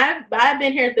 Like I've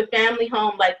been here at the family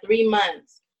home like 3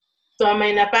 months. So I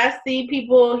mean, if I see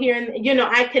people here, and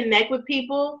I connect with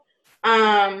people.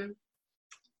 But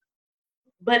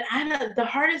the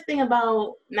hardest thing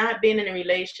about not being in a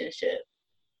relationship,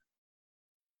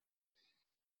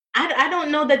 I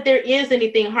don't know that there is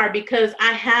anything hard because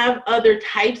I have other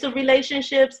types of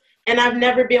relationships, and I've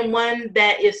never been one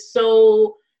that is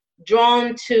so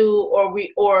drawn to or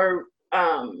require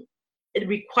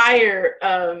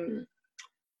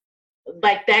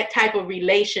like that type of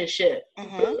relationship.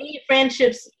 Mm-hmm. For me,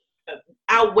 friendships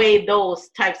outweigh those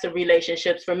types of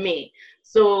relationships for me.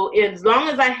 So as long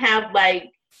as I have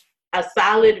like a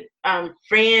solid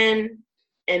friend,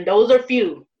 and those are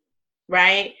few,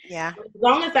 right? Yeah. As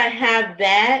long as I have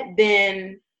that,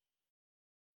 then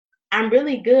I'm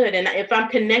really good. And if I'm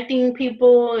connecting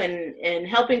people and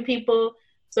helping people,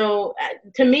 so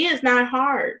to me, it's not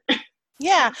hard.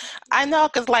 Yeah, I know,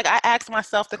 because like I asked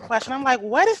myself the question, I'm like,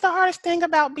 what is the hardest thing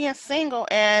about being single?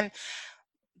 And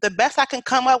the best I can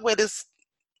come up with is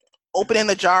opening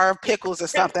a jar of pickles or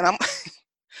something. I'm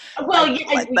Well,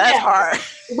 like that's hard.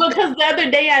 Well, because the other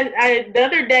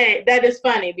day, that is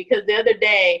funny because the other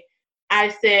day I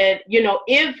said,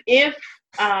 if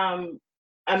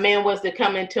a man was to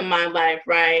come into my life,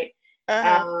 right?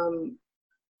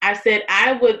 I said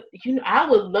I would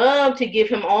love to give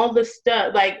him all the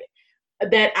stuff like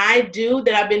that that I've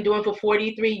been doing for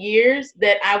 43 years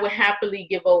that I would happily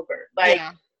give over. Like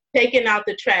taking out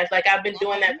the trash, like I've been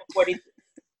doing that for 40,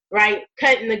 right?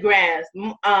 Cutting the grass,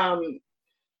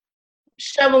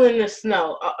 shoveling the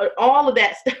snow, all of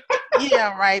that stuff.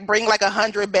 Yeah, right. Bring like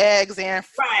 100 bags and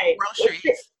groceries.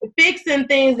 Fixing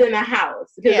things in the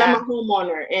house because I'm a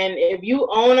homeowner, and if you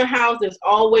own a house, there's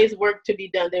always work to be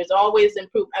done. There's always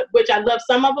improvement, which I love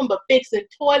some of them, but fixing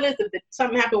toilets, if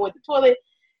something happened with the toilet,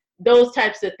 those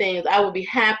types of things, I would be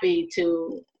happy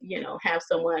to, have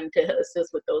someone to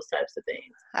assist with those types of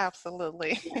things.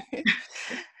 Absolutely.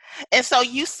 And so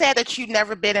you said that you've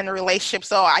never been in a relationship,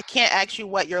 so I can't ask you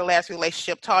what your last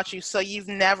relationship taught you. So you've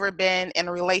never been in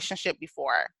a relationship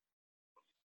before?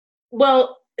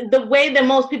 Well, the way that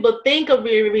most people think of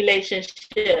a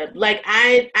relationship, like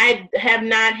I have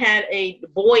not had a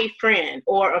boyfriend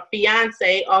or a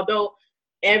fiance, although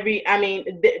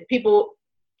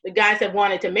the guys have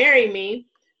wanted to marry me,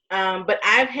 but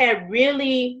I've had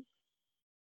really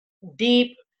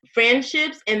deep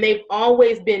friendships, and they've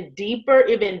always been deeper,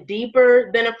 even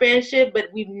deeper than a friendship, but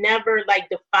we've never like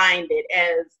defined it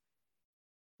as,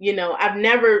 I've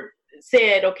never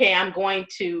said, okay, I'm going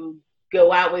to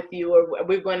go out with you or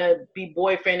we're going to be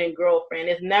boyfriend and girlfriend.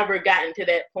 It's never gotten to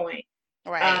that point.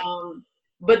 Right.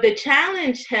 But the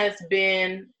challenge has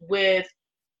been with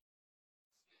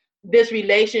this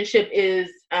relationship is,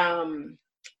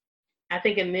 I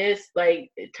think in this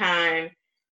like time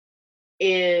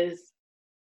is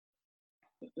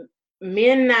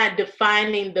men not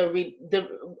defining the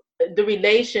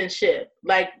relationship.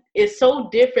 Like it's so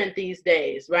different these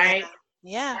days, right?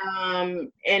 Yeah.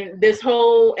 And this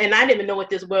whole, and I didn't even know what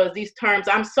this was, these terms.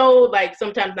 I'm so like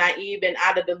sometimes naive and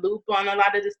out of the loop on a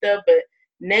lot of this stuff, but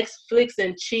Netflix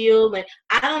and chill, and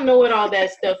I don't know what all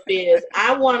that stuff is.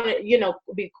 I want to,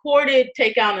 be courted,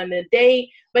 take out on a date,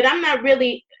 but I'm not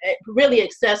really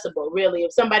accessible, really.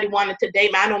 If somebody wanted to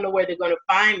date me, I don't know where they're going to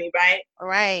find me, right?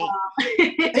 Right.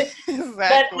 Exactly.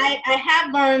 But I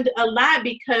have learned a lot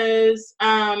because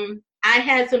I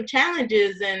had some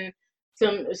challenges and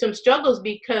some struggles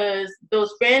because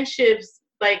those friendships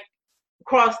like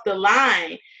crossed the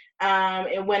line.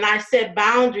 And when I set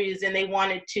boundaries and they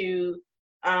wanted to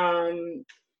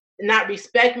not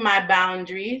respect my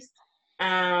boundaries,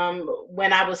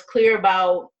 when I was clear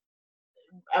about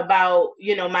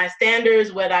my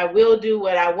standards, what I will do,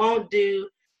 what I won't do,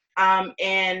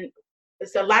 and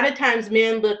so a lot of times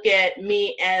men look at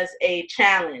me as a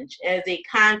challenge, as a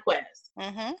conquest.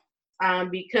 Mm-hmm.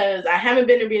 Because I haven't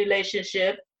been in a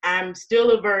relationship, I'm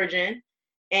still a virgin,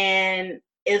 and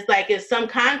it's like it's some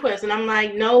conquest, and I'm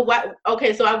like, no, what?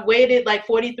 Okay, so I've waited like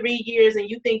 43 years, and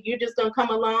you think you're just gonna come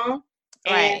along,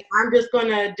 and I'm just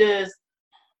gonna just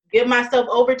give myself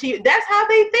over to you? That's how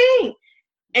they think,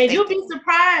 and you'll be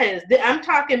surprised. I'm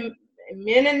talking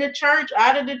men in the church,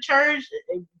 out of the church,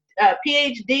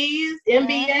 PhDs,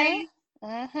 MBAs.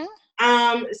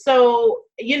 Mm-hmm. So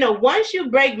once you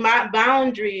break my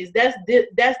boundaries, that's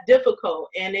difficult,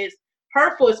 and it's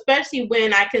hurtful, especially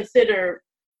when I consider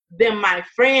them my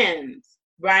friends,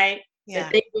 right? Yeah.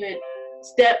 That they would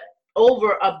step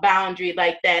over a boundary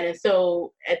like that, and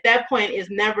so at that point, it's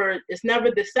never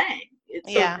the same.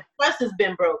 So the trust has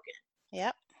been broken.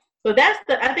 Yep. So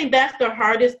I think that's the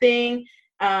hardest thing.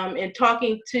 In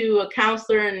talking to a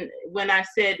counselor, and when I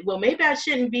said, well, maybe I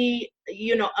shouldn't be,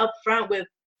 upfront with,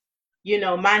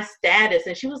 my status,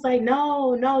 and she was like,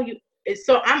 no, you.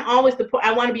 So I'm always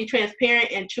I want to be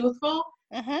transparent and truthful.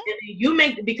 Mm-hmm.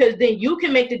 And because then you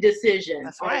can make the decision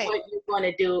on what you want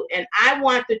to do, and I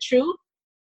want the truth.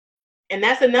 And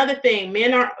that's another thing.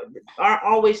 Men are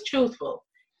always truthful,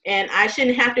 and I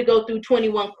shouldn't have to go through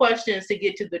 21 questions to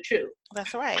get to the truth.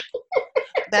 That's right.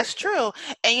 That's true.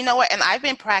 And you know what? And I've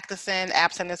been practicing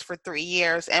abstinence for 3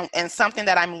 years, and something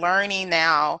that I'm learning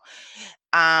now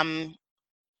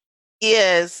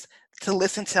is to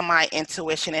listen to my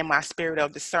intuition and my spirit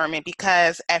of discernment,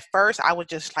 because at first I would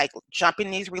just like jump in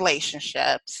these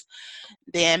relationships.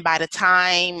 Then by the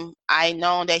time I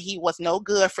know that he was no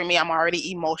good for me, I'm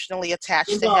already emotionally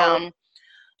attached to him.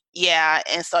 Yeah,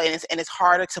 and so it's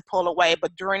harder to pull away.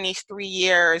 But during these 3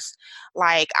 years,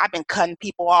 like I've been cutting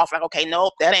people off. Like, okay,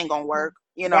 nope, that ain't gonna work.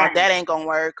 That ain't gonna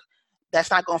work.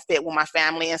 That's not gonna fit with my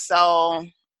family. And so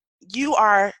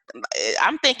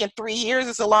I'm thinking 3 years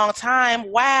is a long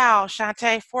time. Wow,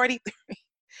 Shantae, 43.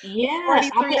 Yeah,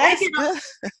 43. That's good.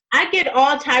 I get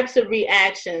all types of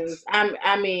reactions.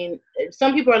 I mean,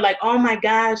 some people are like, "Oh my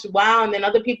gosh, wow," and then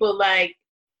other people are like,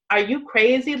 are you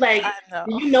crazy? Like,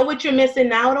 do you know what you're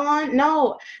missing out on?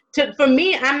 No. For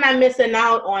me, I'm not missing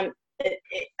out on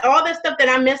all the stuff that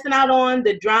I'm missing out on,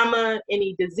 the drama,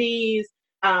 any disease,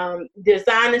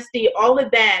 dishonesty, all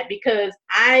of that, because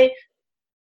I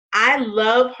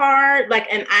love hard, like,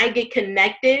 and I get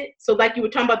connected. So like you were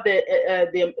talking about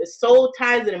the soul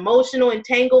ties and emotional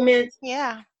entanglements.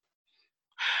 Yeah.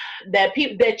 That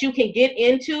you can get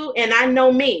into. And I know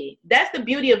me. That's the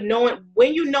beauty of knowing.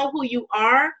 When you know who you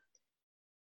are,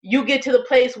 you get to the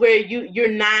place where you're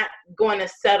not going to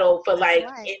settle for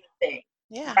anything.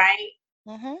 Yeah. Right.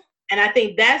 Mm-hmm. And I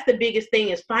think that's the biggest thing,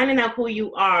 is finding out who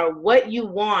you are, what you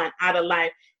want out of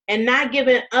life, and not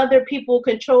giving other people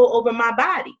control over my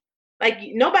body. Like,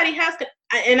 nobody has to.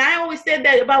 And I always said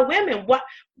that about women.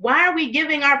 Why are we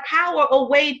giving our power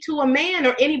away to a man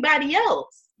or anybody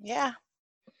else? Yeah.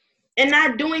 And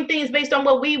not doing things based on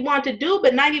what we want to do.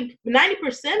 But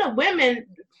 90% of women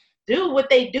do what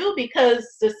they do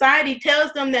because society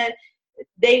tells them that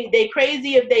they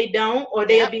crazy if they don't, or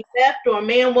they'll be left, or a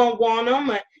man won't want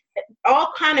them, or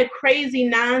all kind of crazy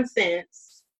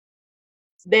nonsense.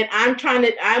 That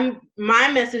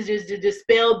my message is to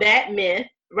dispel that myth,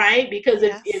 right? Because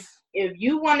if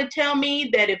you want to tell me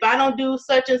that if I don't do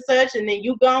such and such, and then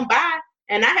you gone by,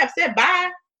 and I have said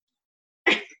bye.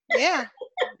 Yeah,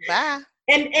 bye.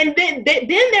 And then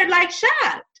they're like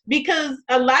shocked, because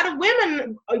a lot of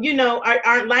women,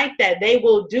 aren't like that. They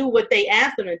will do what they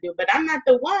ask them to do, but I'm not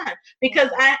the one, because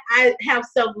I have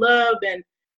self-love and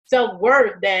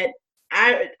self-worth that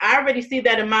I already see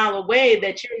that a mile away,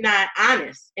 that you're not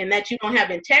honest, and that you don't have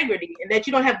integrity, and that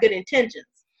you don't have good intentions.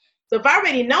 So if I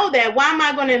already know that, why am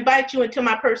I going to invite you into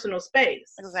my personal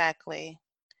space? Exactly.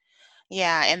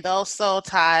 Yeah, and those soul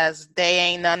ties, they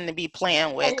ain't nothing to be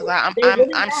playing with. Cause They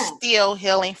really I'm not. still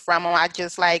healing from them. I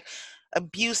just like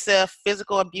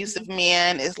physical abusive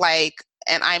men is like,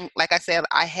 and I'm like I said,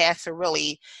 I had to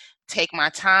really take my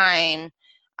time,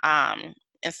 um,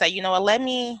 and say, you know what, let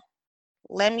me,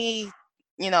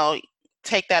 you know,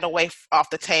 take that away off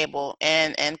the table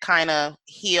and kind of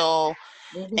heal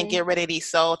and Hmm. get rid of these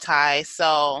soul ties.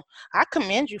 So I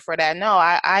commend you for that. No,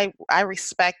 I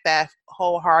respect that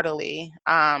wholeheartedly.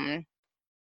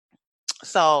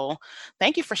 So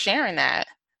thank you for sharing that.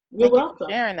 You're Thank you for welcome.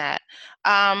 sharing that.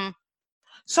 Um,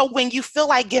 so when you feel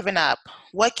like giving up,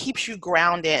 what keeps you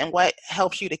grounded and what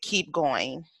helps you to keep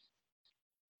going?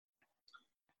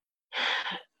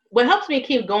 What helps me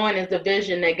keep going is the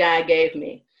vision that God gave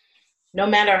me. No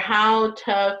matter how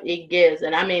tough it gets,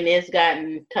 and I mean, it's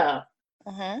gotten tough,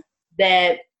 Mm-hmm.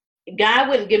 that God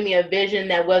wouldn't give me a vision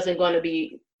that wasn't going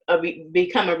to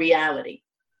become a reality.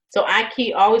 So I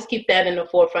always keep that in the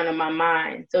forefront of my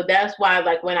mind. So that's why,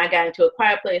 like when I got into a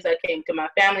quiet place, I came to my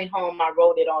family home, I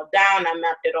wrote it all down, I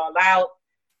mapped it all out,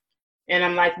 and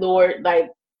I'm like, Lord,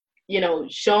 like,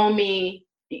 show me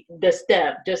the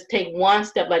step. Just take one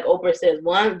step, like Oprah says.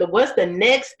 What's the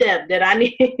next step that I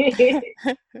need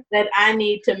that I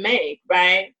need to make,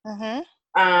 right? Mm-hmm.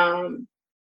 Um,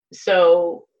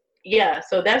 so yeah,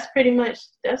 so that's pretty much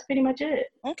it.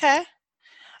 Okay.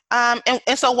 And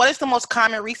so what is the most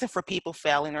common reason for people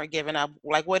failing or giving up?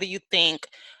 Like, what do you think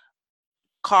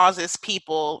causes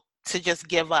people to just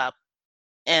give up?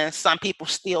 And some people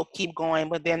still keep going,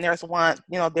 but then there's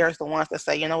there's the ones that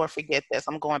say, you know what, forget this.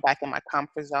 I'm going back in my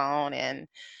comfort zone, and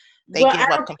they Well,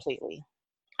 give up completely.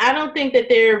 I don't think that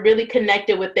they're really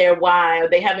connected with their why, or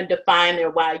they haven't defined their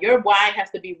why. Your why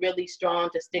has to be really strong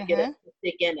to stick Mm-hmm.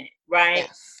 in it, right?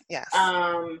 Yes, yes.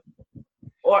 Um,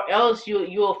 or else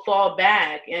you'll fall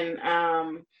back, and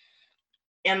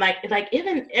like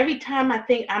even every time I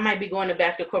think I might be going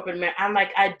back to corporate America, I'm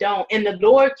like, I don't. And the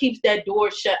Lord keeps that door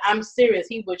shut. I'm serious.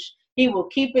 He will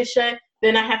keep it shut.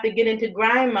 Then I have to get into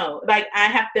grind mode. Like I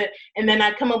have to, and then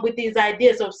I come up with these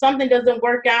ideas. So if something doesn't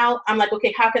work out, I'm like,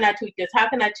 okay, how can I tweak this? How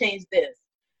can I change this?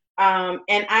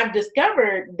 And I've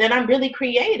discovered that I'm really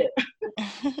creative.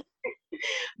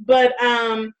 But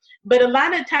a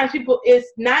lot of times people,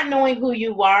 it's not knowing who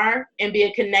you are and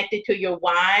being connected to your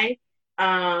why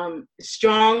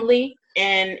strongly,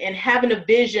 and having a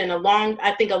vision,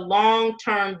 I think a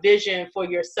long-term vision for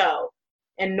yourself,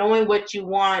 and knowing what you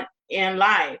want in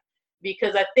life.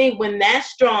 Because I think when that's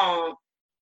strong,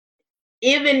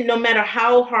 even no matter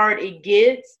how hard it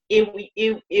gets,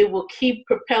 it will keep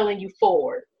propelling you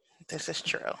forward. This is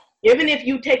true. Even if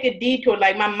you take a detour,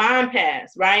 like my mom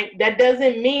passed, right? That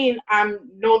doesn't mean I'm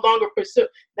no longer pursuing.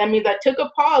 That means I took a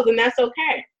pause, and that's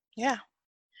okay. Yeah.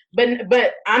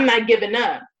 But I'm not giving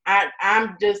up.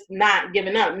 I'm just not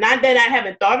giving up. Not that I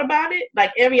haven't thought about it.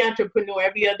 Like every entrepreneur,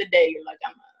 every other day, you're like,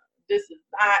 this is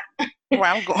not.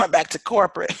 Well, I'm going back to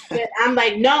corporate. But I'm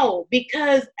like, no,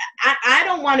 because I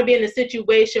don't want to be in a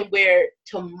situation where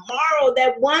tomorrow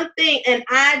that one thing, and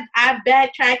I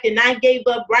backtracked and I gave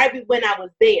up right when I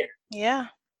was there. Yeah.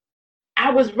 I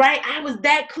was right. I was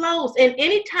that close. And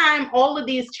anytime all of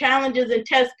these challenges and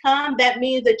tests come, that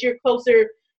means that you're closer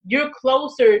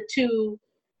to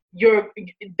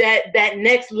that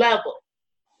next level.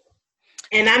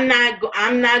 And I'm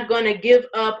not going to give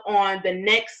up on the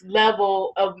next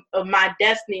level of my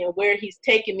destiny and where he's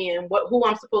taking me, and who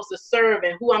I'm supposed to serve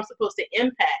and who I'm supposed to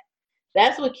impact.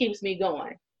 That's what keeps me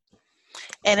going.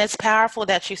 And it's powerful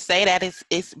that you say that.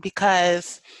 Is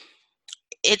because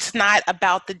it's not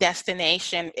about the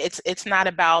destination. It's not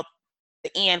about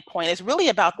the end point. It's really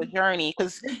about the journey,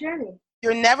 because The journey.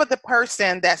 you're never the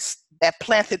person that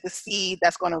planted the seed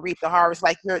that's going to reap the harvest.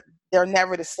 Like they're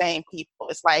never the same people.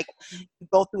 It's like you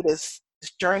go through this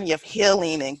journey of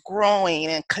healing and growing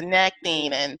and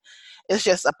connecting, and it's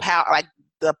just a power. Like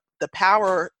the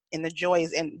power and the joy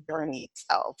is in the journey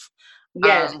itself.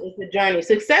 Yes, it's a journey.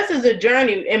 Success is a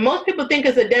journey, and most people think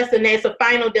it's a destination, it's a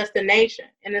final destination,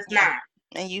 and it's Yeah. not.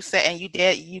 And you said, and you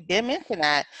did mention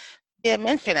that. You did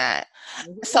mention that.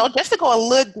 Mm-hmm. So just to go a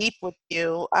little deep with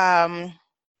you,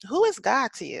 who is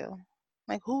God to you?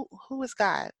 Like who is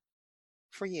God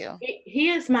for you?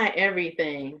 He is my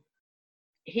everything.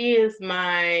 He is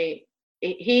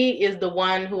the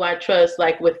one who I trust,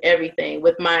 like with everything,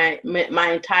 with my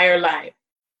entire life.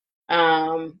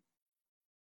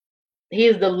 He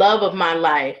is the love of my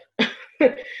life.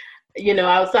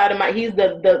 Outside of he's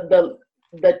the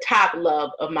top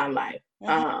love of my life.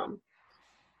 Mm-hmm.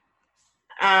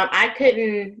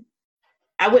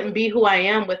 I wouldn't be who I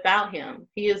am without him.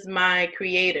 He is my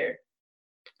creator.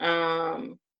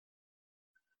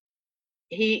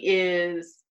 He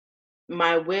is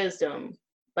my wisdom.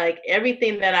 Like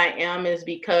everything that I am is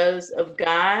because of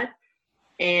God,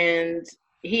 and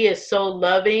he is so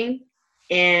loving,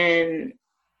 and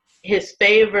his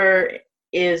favor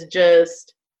is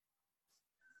just,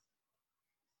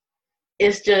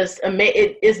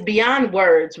 it's beyond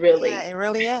words, really. Yeah, it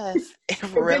really is. It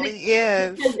really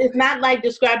is. Because it's not like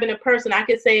describing a person. I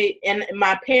could say, and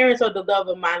my parents are the love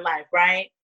of my life, right?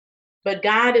 But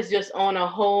God is just on a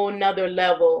whole nother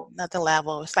level. Another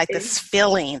level. It's like this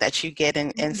feeling that you get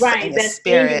in Right, your that's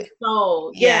in your spirit.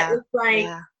 soul. Yeah, Yeah.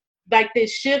 it's like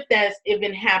this shift that's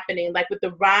been happening, like with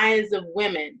the rise of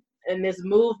women and this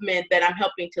movement that I'm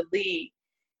helping to lead.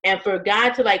 And for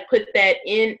God to like put that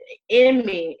in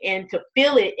me and to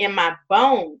feel it in my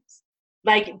bones.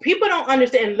 Like people don't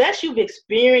understand unless you've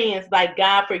experienced like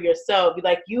God for yourself.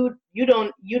 Like you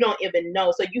don't even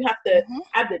know. So you have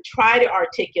to try to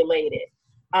articulate it.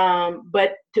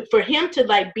 But for him to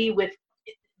like be with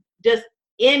just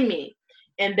in me,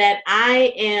 and that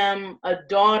I am a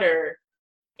daughter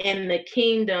in the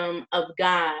kingdom of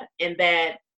God, and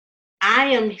that I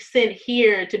am sent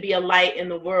here to be a light in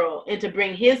the world and to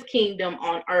bring his kingdom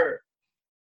on earth.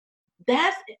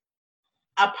 That's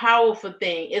a powerful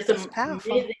thing. It's an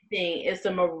amazing thing. It's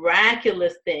a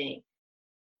miraculous thing.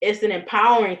 It's an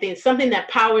empowering thing. Something that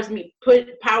powers me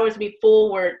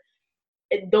forward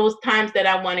at those times that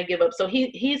I want to give up. So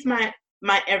he's my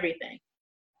everything.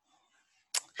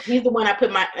 He's the one I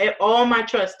put all my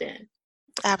trust in.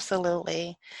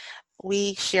 Absolutely.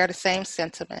 We share the same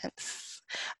sentiments.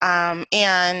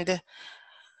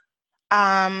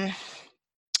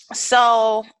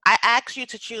 So I asked you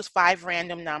to choose 5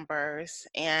 random numbers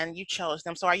and you chose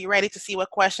them. So are you ready to see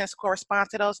what questions correspond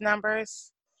to those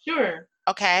numbers? Sure.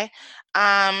 Okay.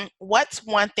 What's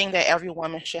one thing that every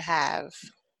woman should have?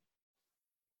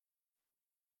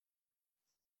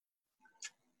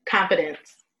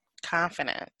 Confidence.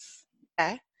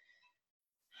 Okay.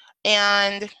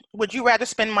 And would you rather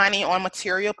spend money on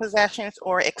material possessions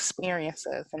or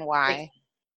experiences, and why?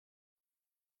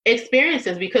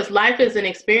 Experiences, because life is an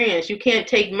experience. You can't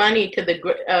take money to the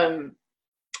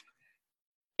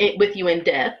with you in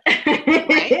death,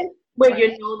 right. Where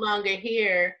you're no longer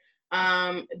here.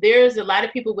 There's a lot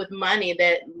of people with money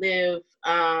that live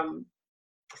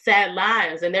sad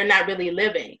lives, and they're not really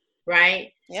living,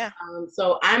 right? Yeah.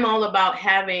 So I'm all about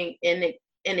having an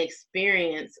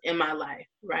experience in my life,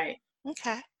 right?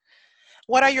 Okay.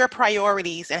 What are your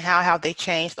priorities and how have they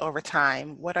changed over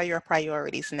time? What are your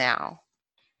priorities now?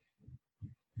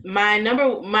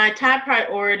 My top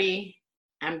priority,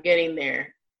 I'm getting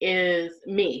there, is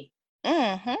me.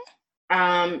 Mm-hmm.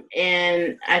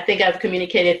 And I think I've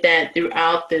communicated that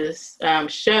throughout this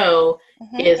show,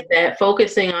 is that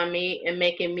focusing on me and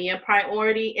making me a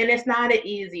priority. And it's not an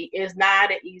easy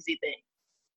thing.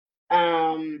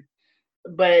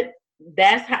 But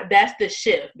that's the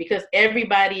shift, because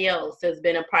everybody else has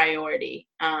been a priority.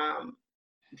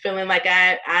 Feeling like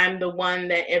I'm the one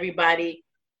that everybody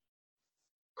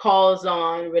calls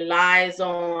on, relies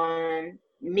on,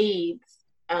 needs.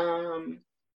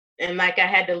 And like I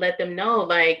had to let them know,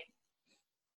 like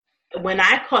when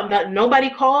I call, nobody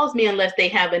calls me unless they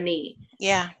have a need.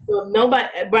 Yeah. So nobody,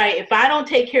 right? If I don't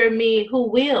take care of me,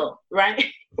 who will, right?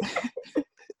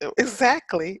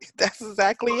 Exactly. That's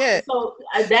exactly it. So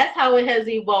that's how it has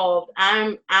evolved.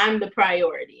 I'm the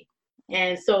priority,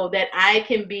 and so that I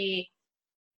can be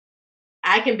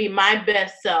my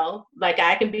best self. Like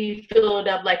I can be filled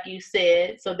up, like you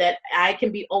said, so that I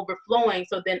can be overflowing,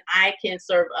 so then I can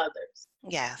serve others.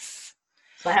 Yes.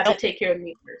 So I have to take care of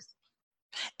me first.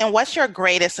 And what's your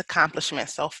greatest accomplishment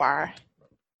so far?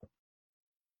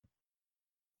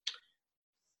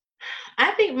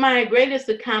 I think my greatest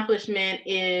accomplishment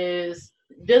is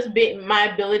just my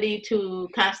ability to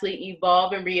constantly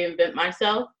evolve and reinvent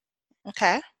myself.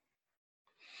 Okay.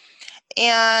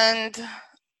 And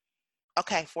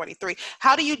okay, 43.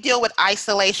 How do you deal with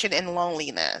isolation and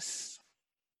loneliness?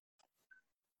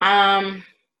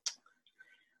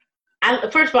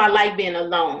 First of all, I like being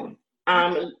alone.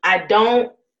 I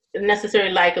don't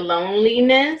necessarily like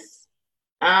loneliness.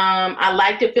 I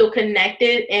like to feel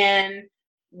connected, and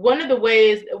one of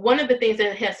the things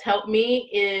that has helped me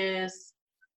is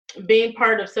being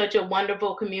part of such a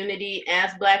wonderful community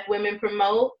as Black Women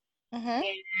Promote,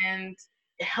 and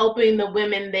helping the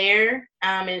women there,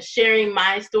 and sharing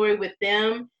my story with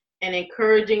them and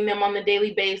encouraging them on the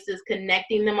daily basis,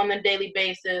 connecting them on the daily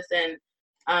basis, and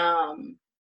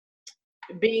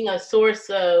being a source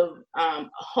of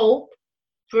hope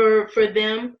for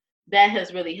them. That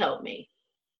has really helped me.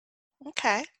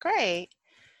 Okay, great.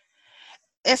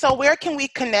 And so where can we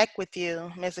connect with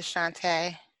you, Mrs.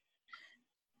 Shante?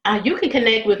 You can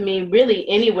connect with me really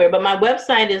anywhere, but my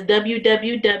website is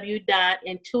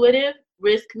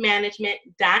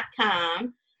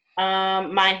www.intuitiveriskmanagement.com.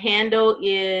 My handle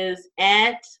is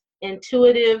at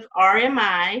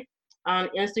intuitivermi on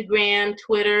Instagram,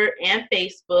 Twitter, and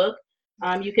Facebook.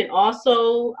 You can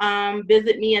also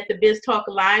visit me at the Biz Talk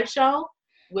Live Show,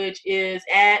 which is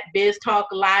at Biz Talk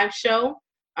Live Show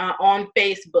on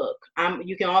Facebook.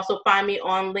 You can also find me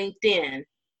on LinkedIn.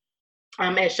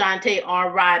 I'm at Shantae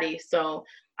R. Roddy. So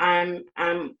I'm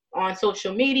on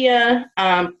social media.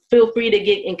 Feel free to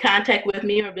get in contact with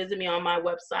me or visit me on my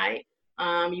website.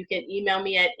 You can email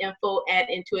me at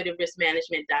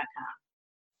info@intuitiveriskmanagement.com.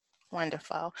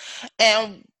 Wonderful.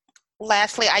 And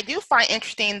lastly, I do find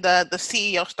interesting the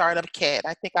CEO Startup Kit.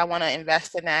 I think I want to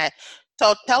invest in that.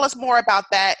 So tell us more about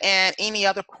that and any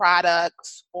other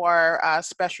products or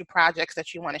special projects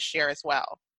that you want to share as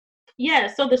well.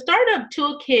 Yeah, so the Startup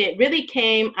Toolkit really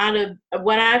came out of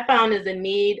what I found is a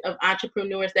need of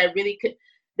entrepreneurs that really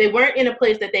they weren't in a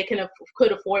place that they could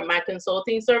afford my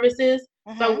consulting services.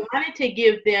 Mm-hmm. So I wanted to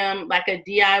give them like a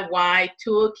DIY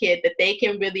toolkit that they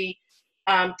can really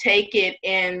take it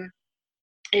and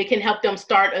it can help them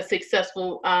start a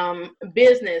successful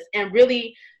business and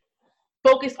really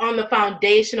focus on the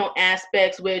foundational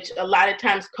aspects, which a lot of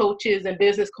times coaches and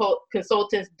business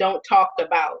consultants don't talk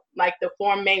about, like the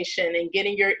formation and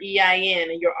getting your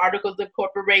EIN and your articles of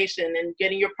incorporation and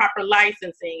getting your proper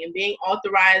licensing and being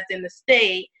authorized in the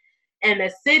state and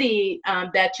the city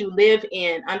that you live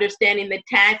in, understanding the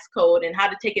tax code and how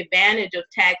to take advantage of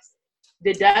tax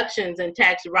deductions and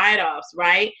tax write-offs,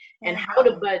 right? And how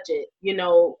to budget,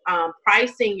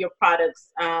 pricing your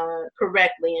products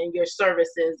correctly and your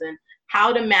services and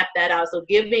how to map that out. So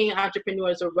giving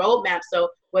entrepreneurs a roadmap. So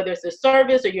whether it's a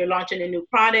service or you're launching a new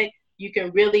product, you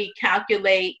can really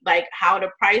calculate like how to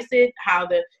price it,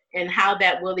 and how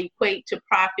that will equate to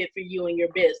profit for you and your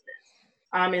business.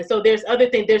 And so there's other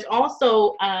things. There's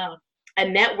also a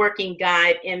networking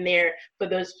guide in there for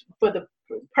the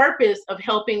purpose of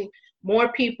helping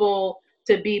more people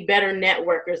to be better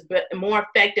networkers, but more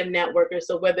effective networkers.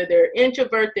 So whether they're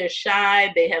introvert, they're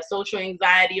shy, they have social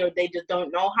anxiety, or they just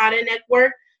don't know how to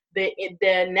network, the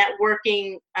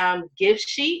networking gift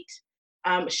sheet,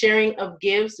 sharing of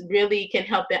gifts really can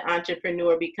help the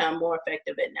entrepreneur become more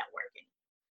effective at networking.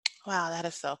 Wow, that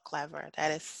is so clever.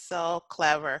 That is so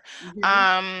clever.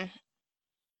 Mm-hmm.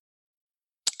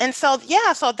 And so,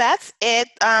 yeah, so that's it.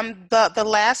 The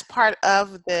last part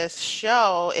of this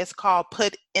show is called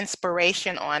Put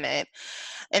Inspiration on It.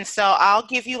 And so I'll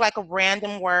give you like a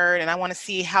random word, and I want to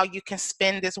see how you can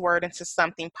spin this word into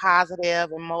something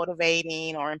positive and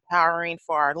motivating or empowering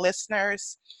for our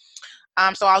listeners.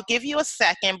 So I'll give you a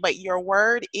second, but your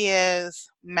word is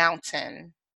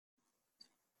mountain.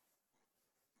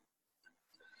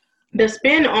 The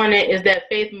spin on it is that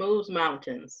faith moves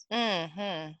mountains.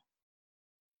 Mm-hmm.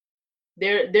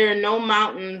 There are no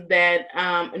mountains that,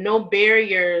 no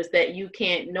barriers that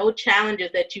no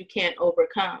challenges that you can't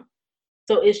overcome.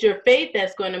 So it's your faith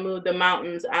that's going to move the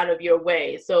mountains out of your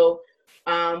way. So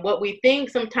what we think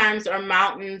sometimes are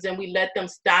mountains and we let them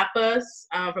stop us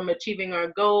from achieving our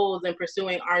goals and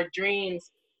pursuing our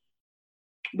dreams,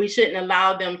 we shouldn't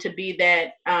allow them to be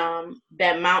that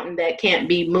mountain that can't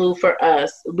be moved for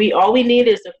us. All we need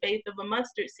is the faith of a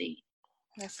mustard seed.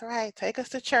 That's right. Take us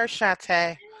to church,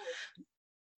 Shantae.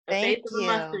 A faith of a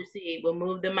mustard seed will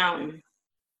move the mountain.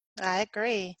 I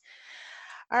agree.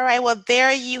 All right. Well,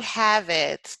 there you have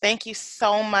it. Thank you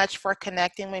so much for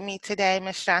connecting with me today,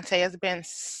 Ms. Shantae. It's been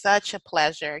such a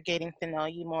pleasure getting to know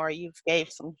you more. You've gave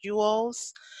some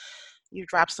jewels. You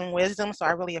dropped some wisdom, so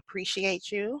I really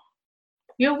appreciate you.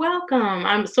 You're welcome.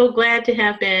 I'm so glad to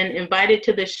have been invited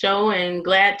to the show and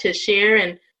glad to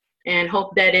share and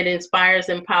hope that it inspires,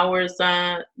 empowers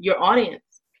your audience.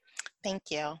 Thank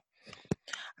you.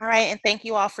 All right, and thank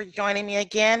you all for joining me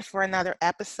again for another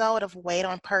episode of Wait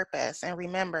on Purpose. And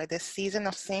remember, this season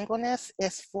of singleness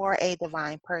is for a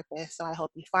divine purpose. So I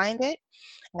hope you find it,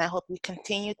 and I hope you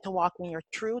continue to walk in your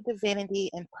true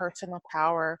divinity and personal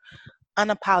power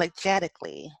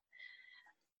unapologetically.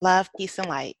 Love, peace, and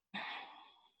light.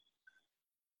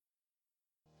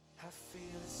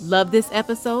 Love this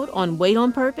episode on Wait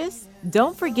on Purpose?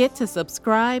 Don't forget to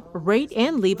subscribe, rate,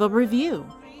 and leave a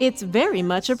review. It's very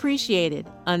much appreciated.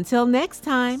 Until next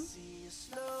time.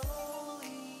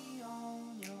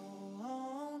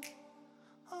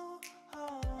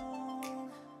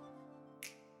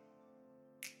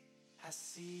 I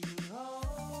see you.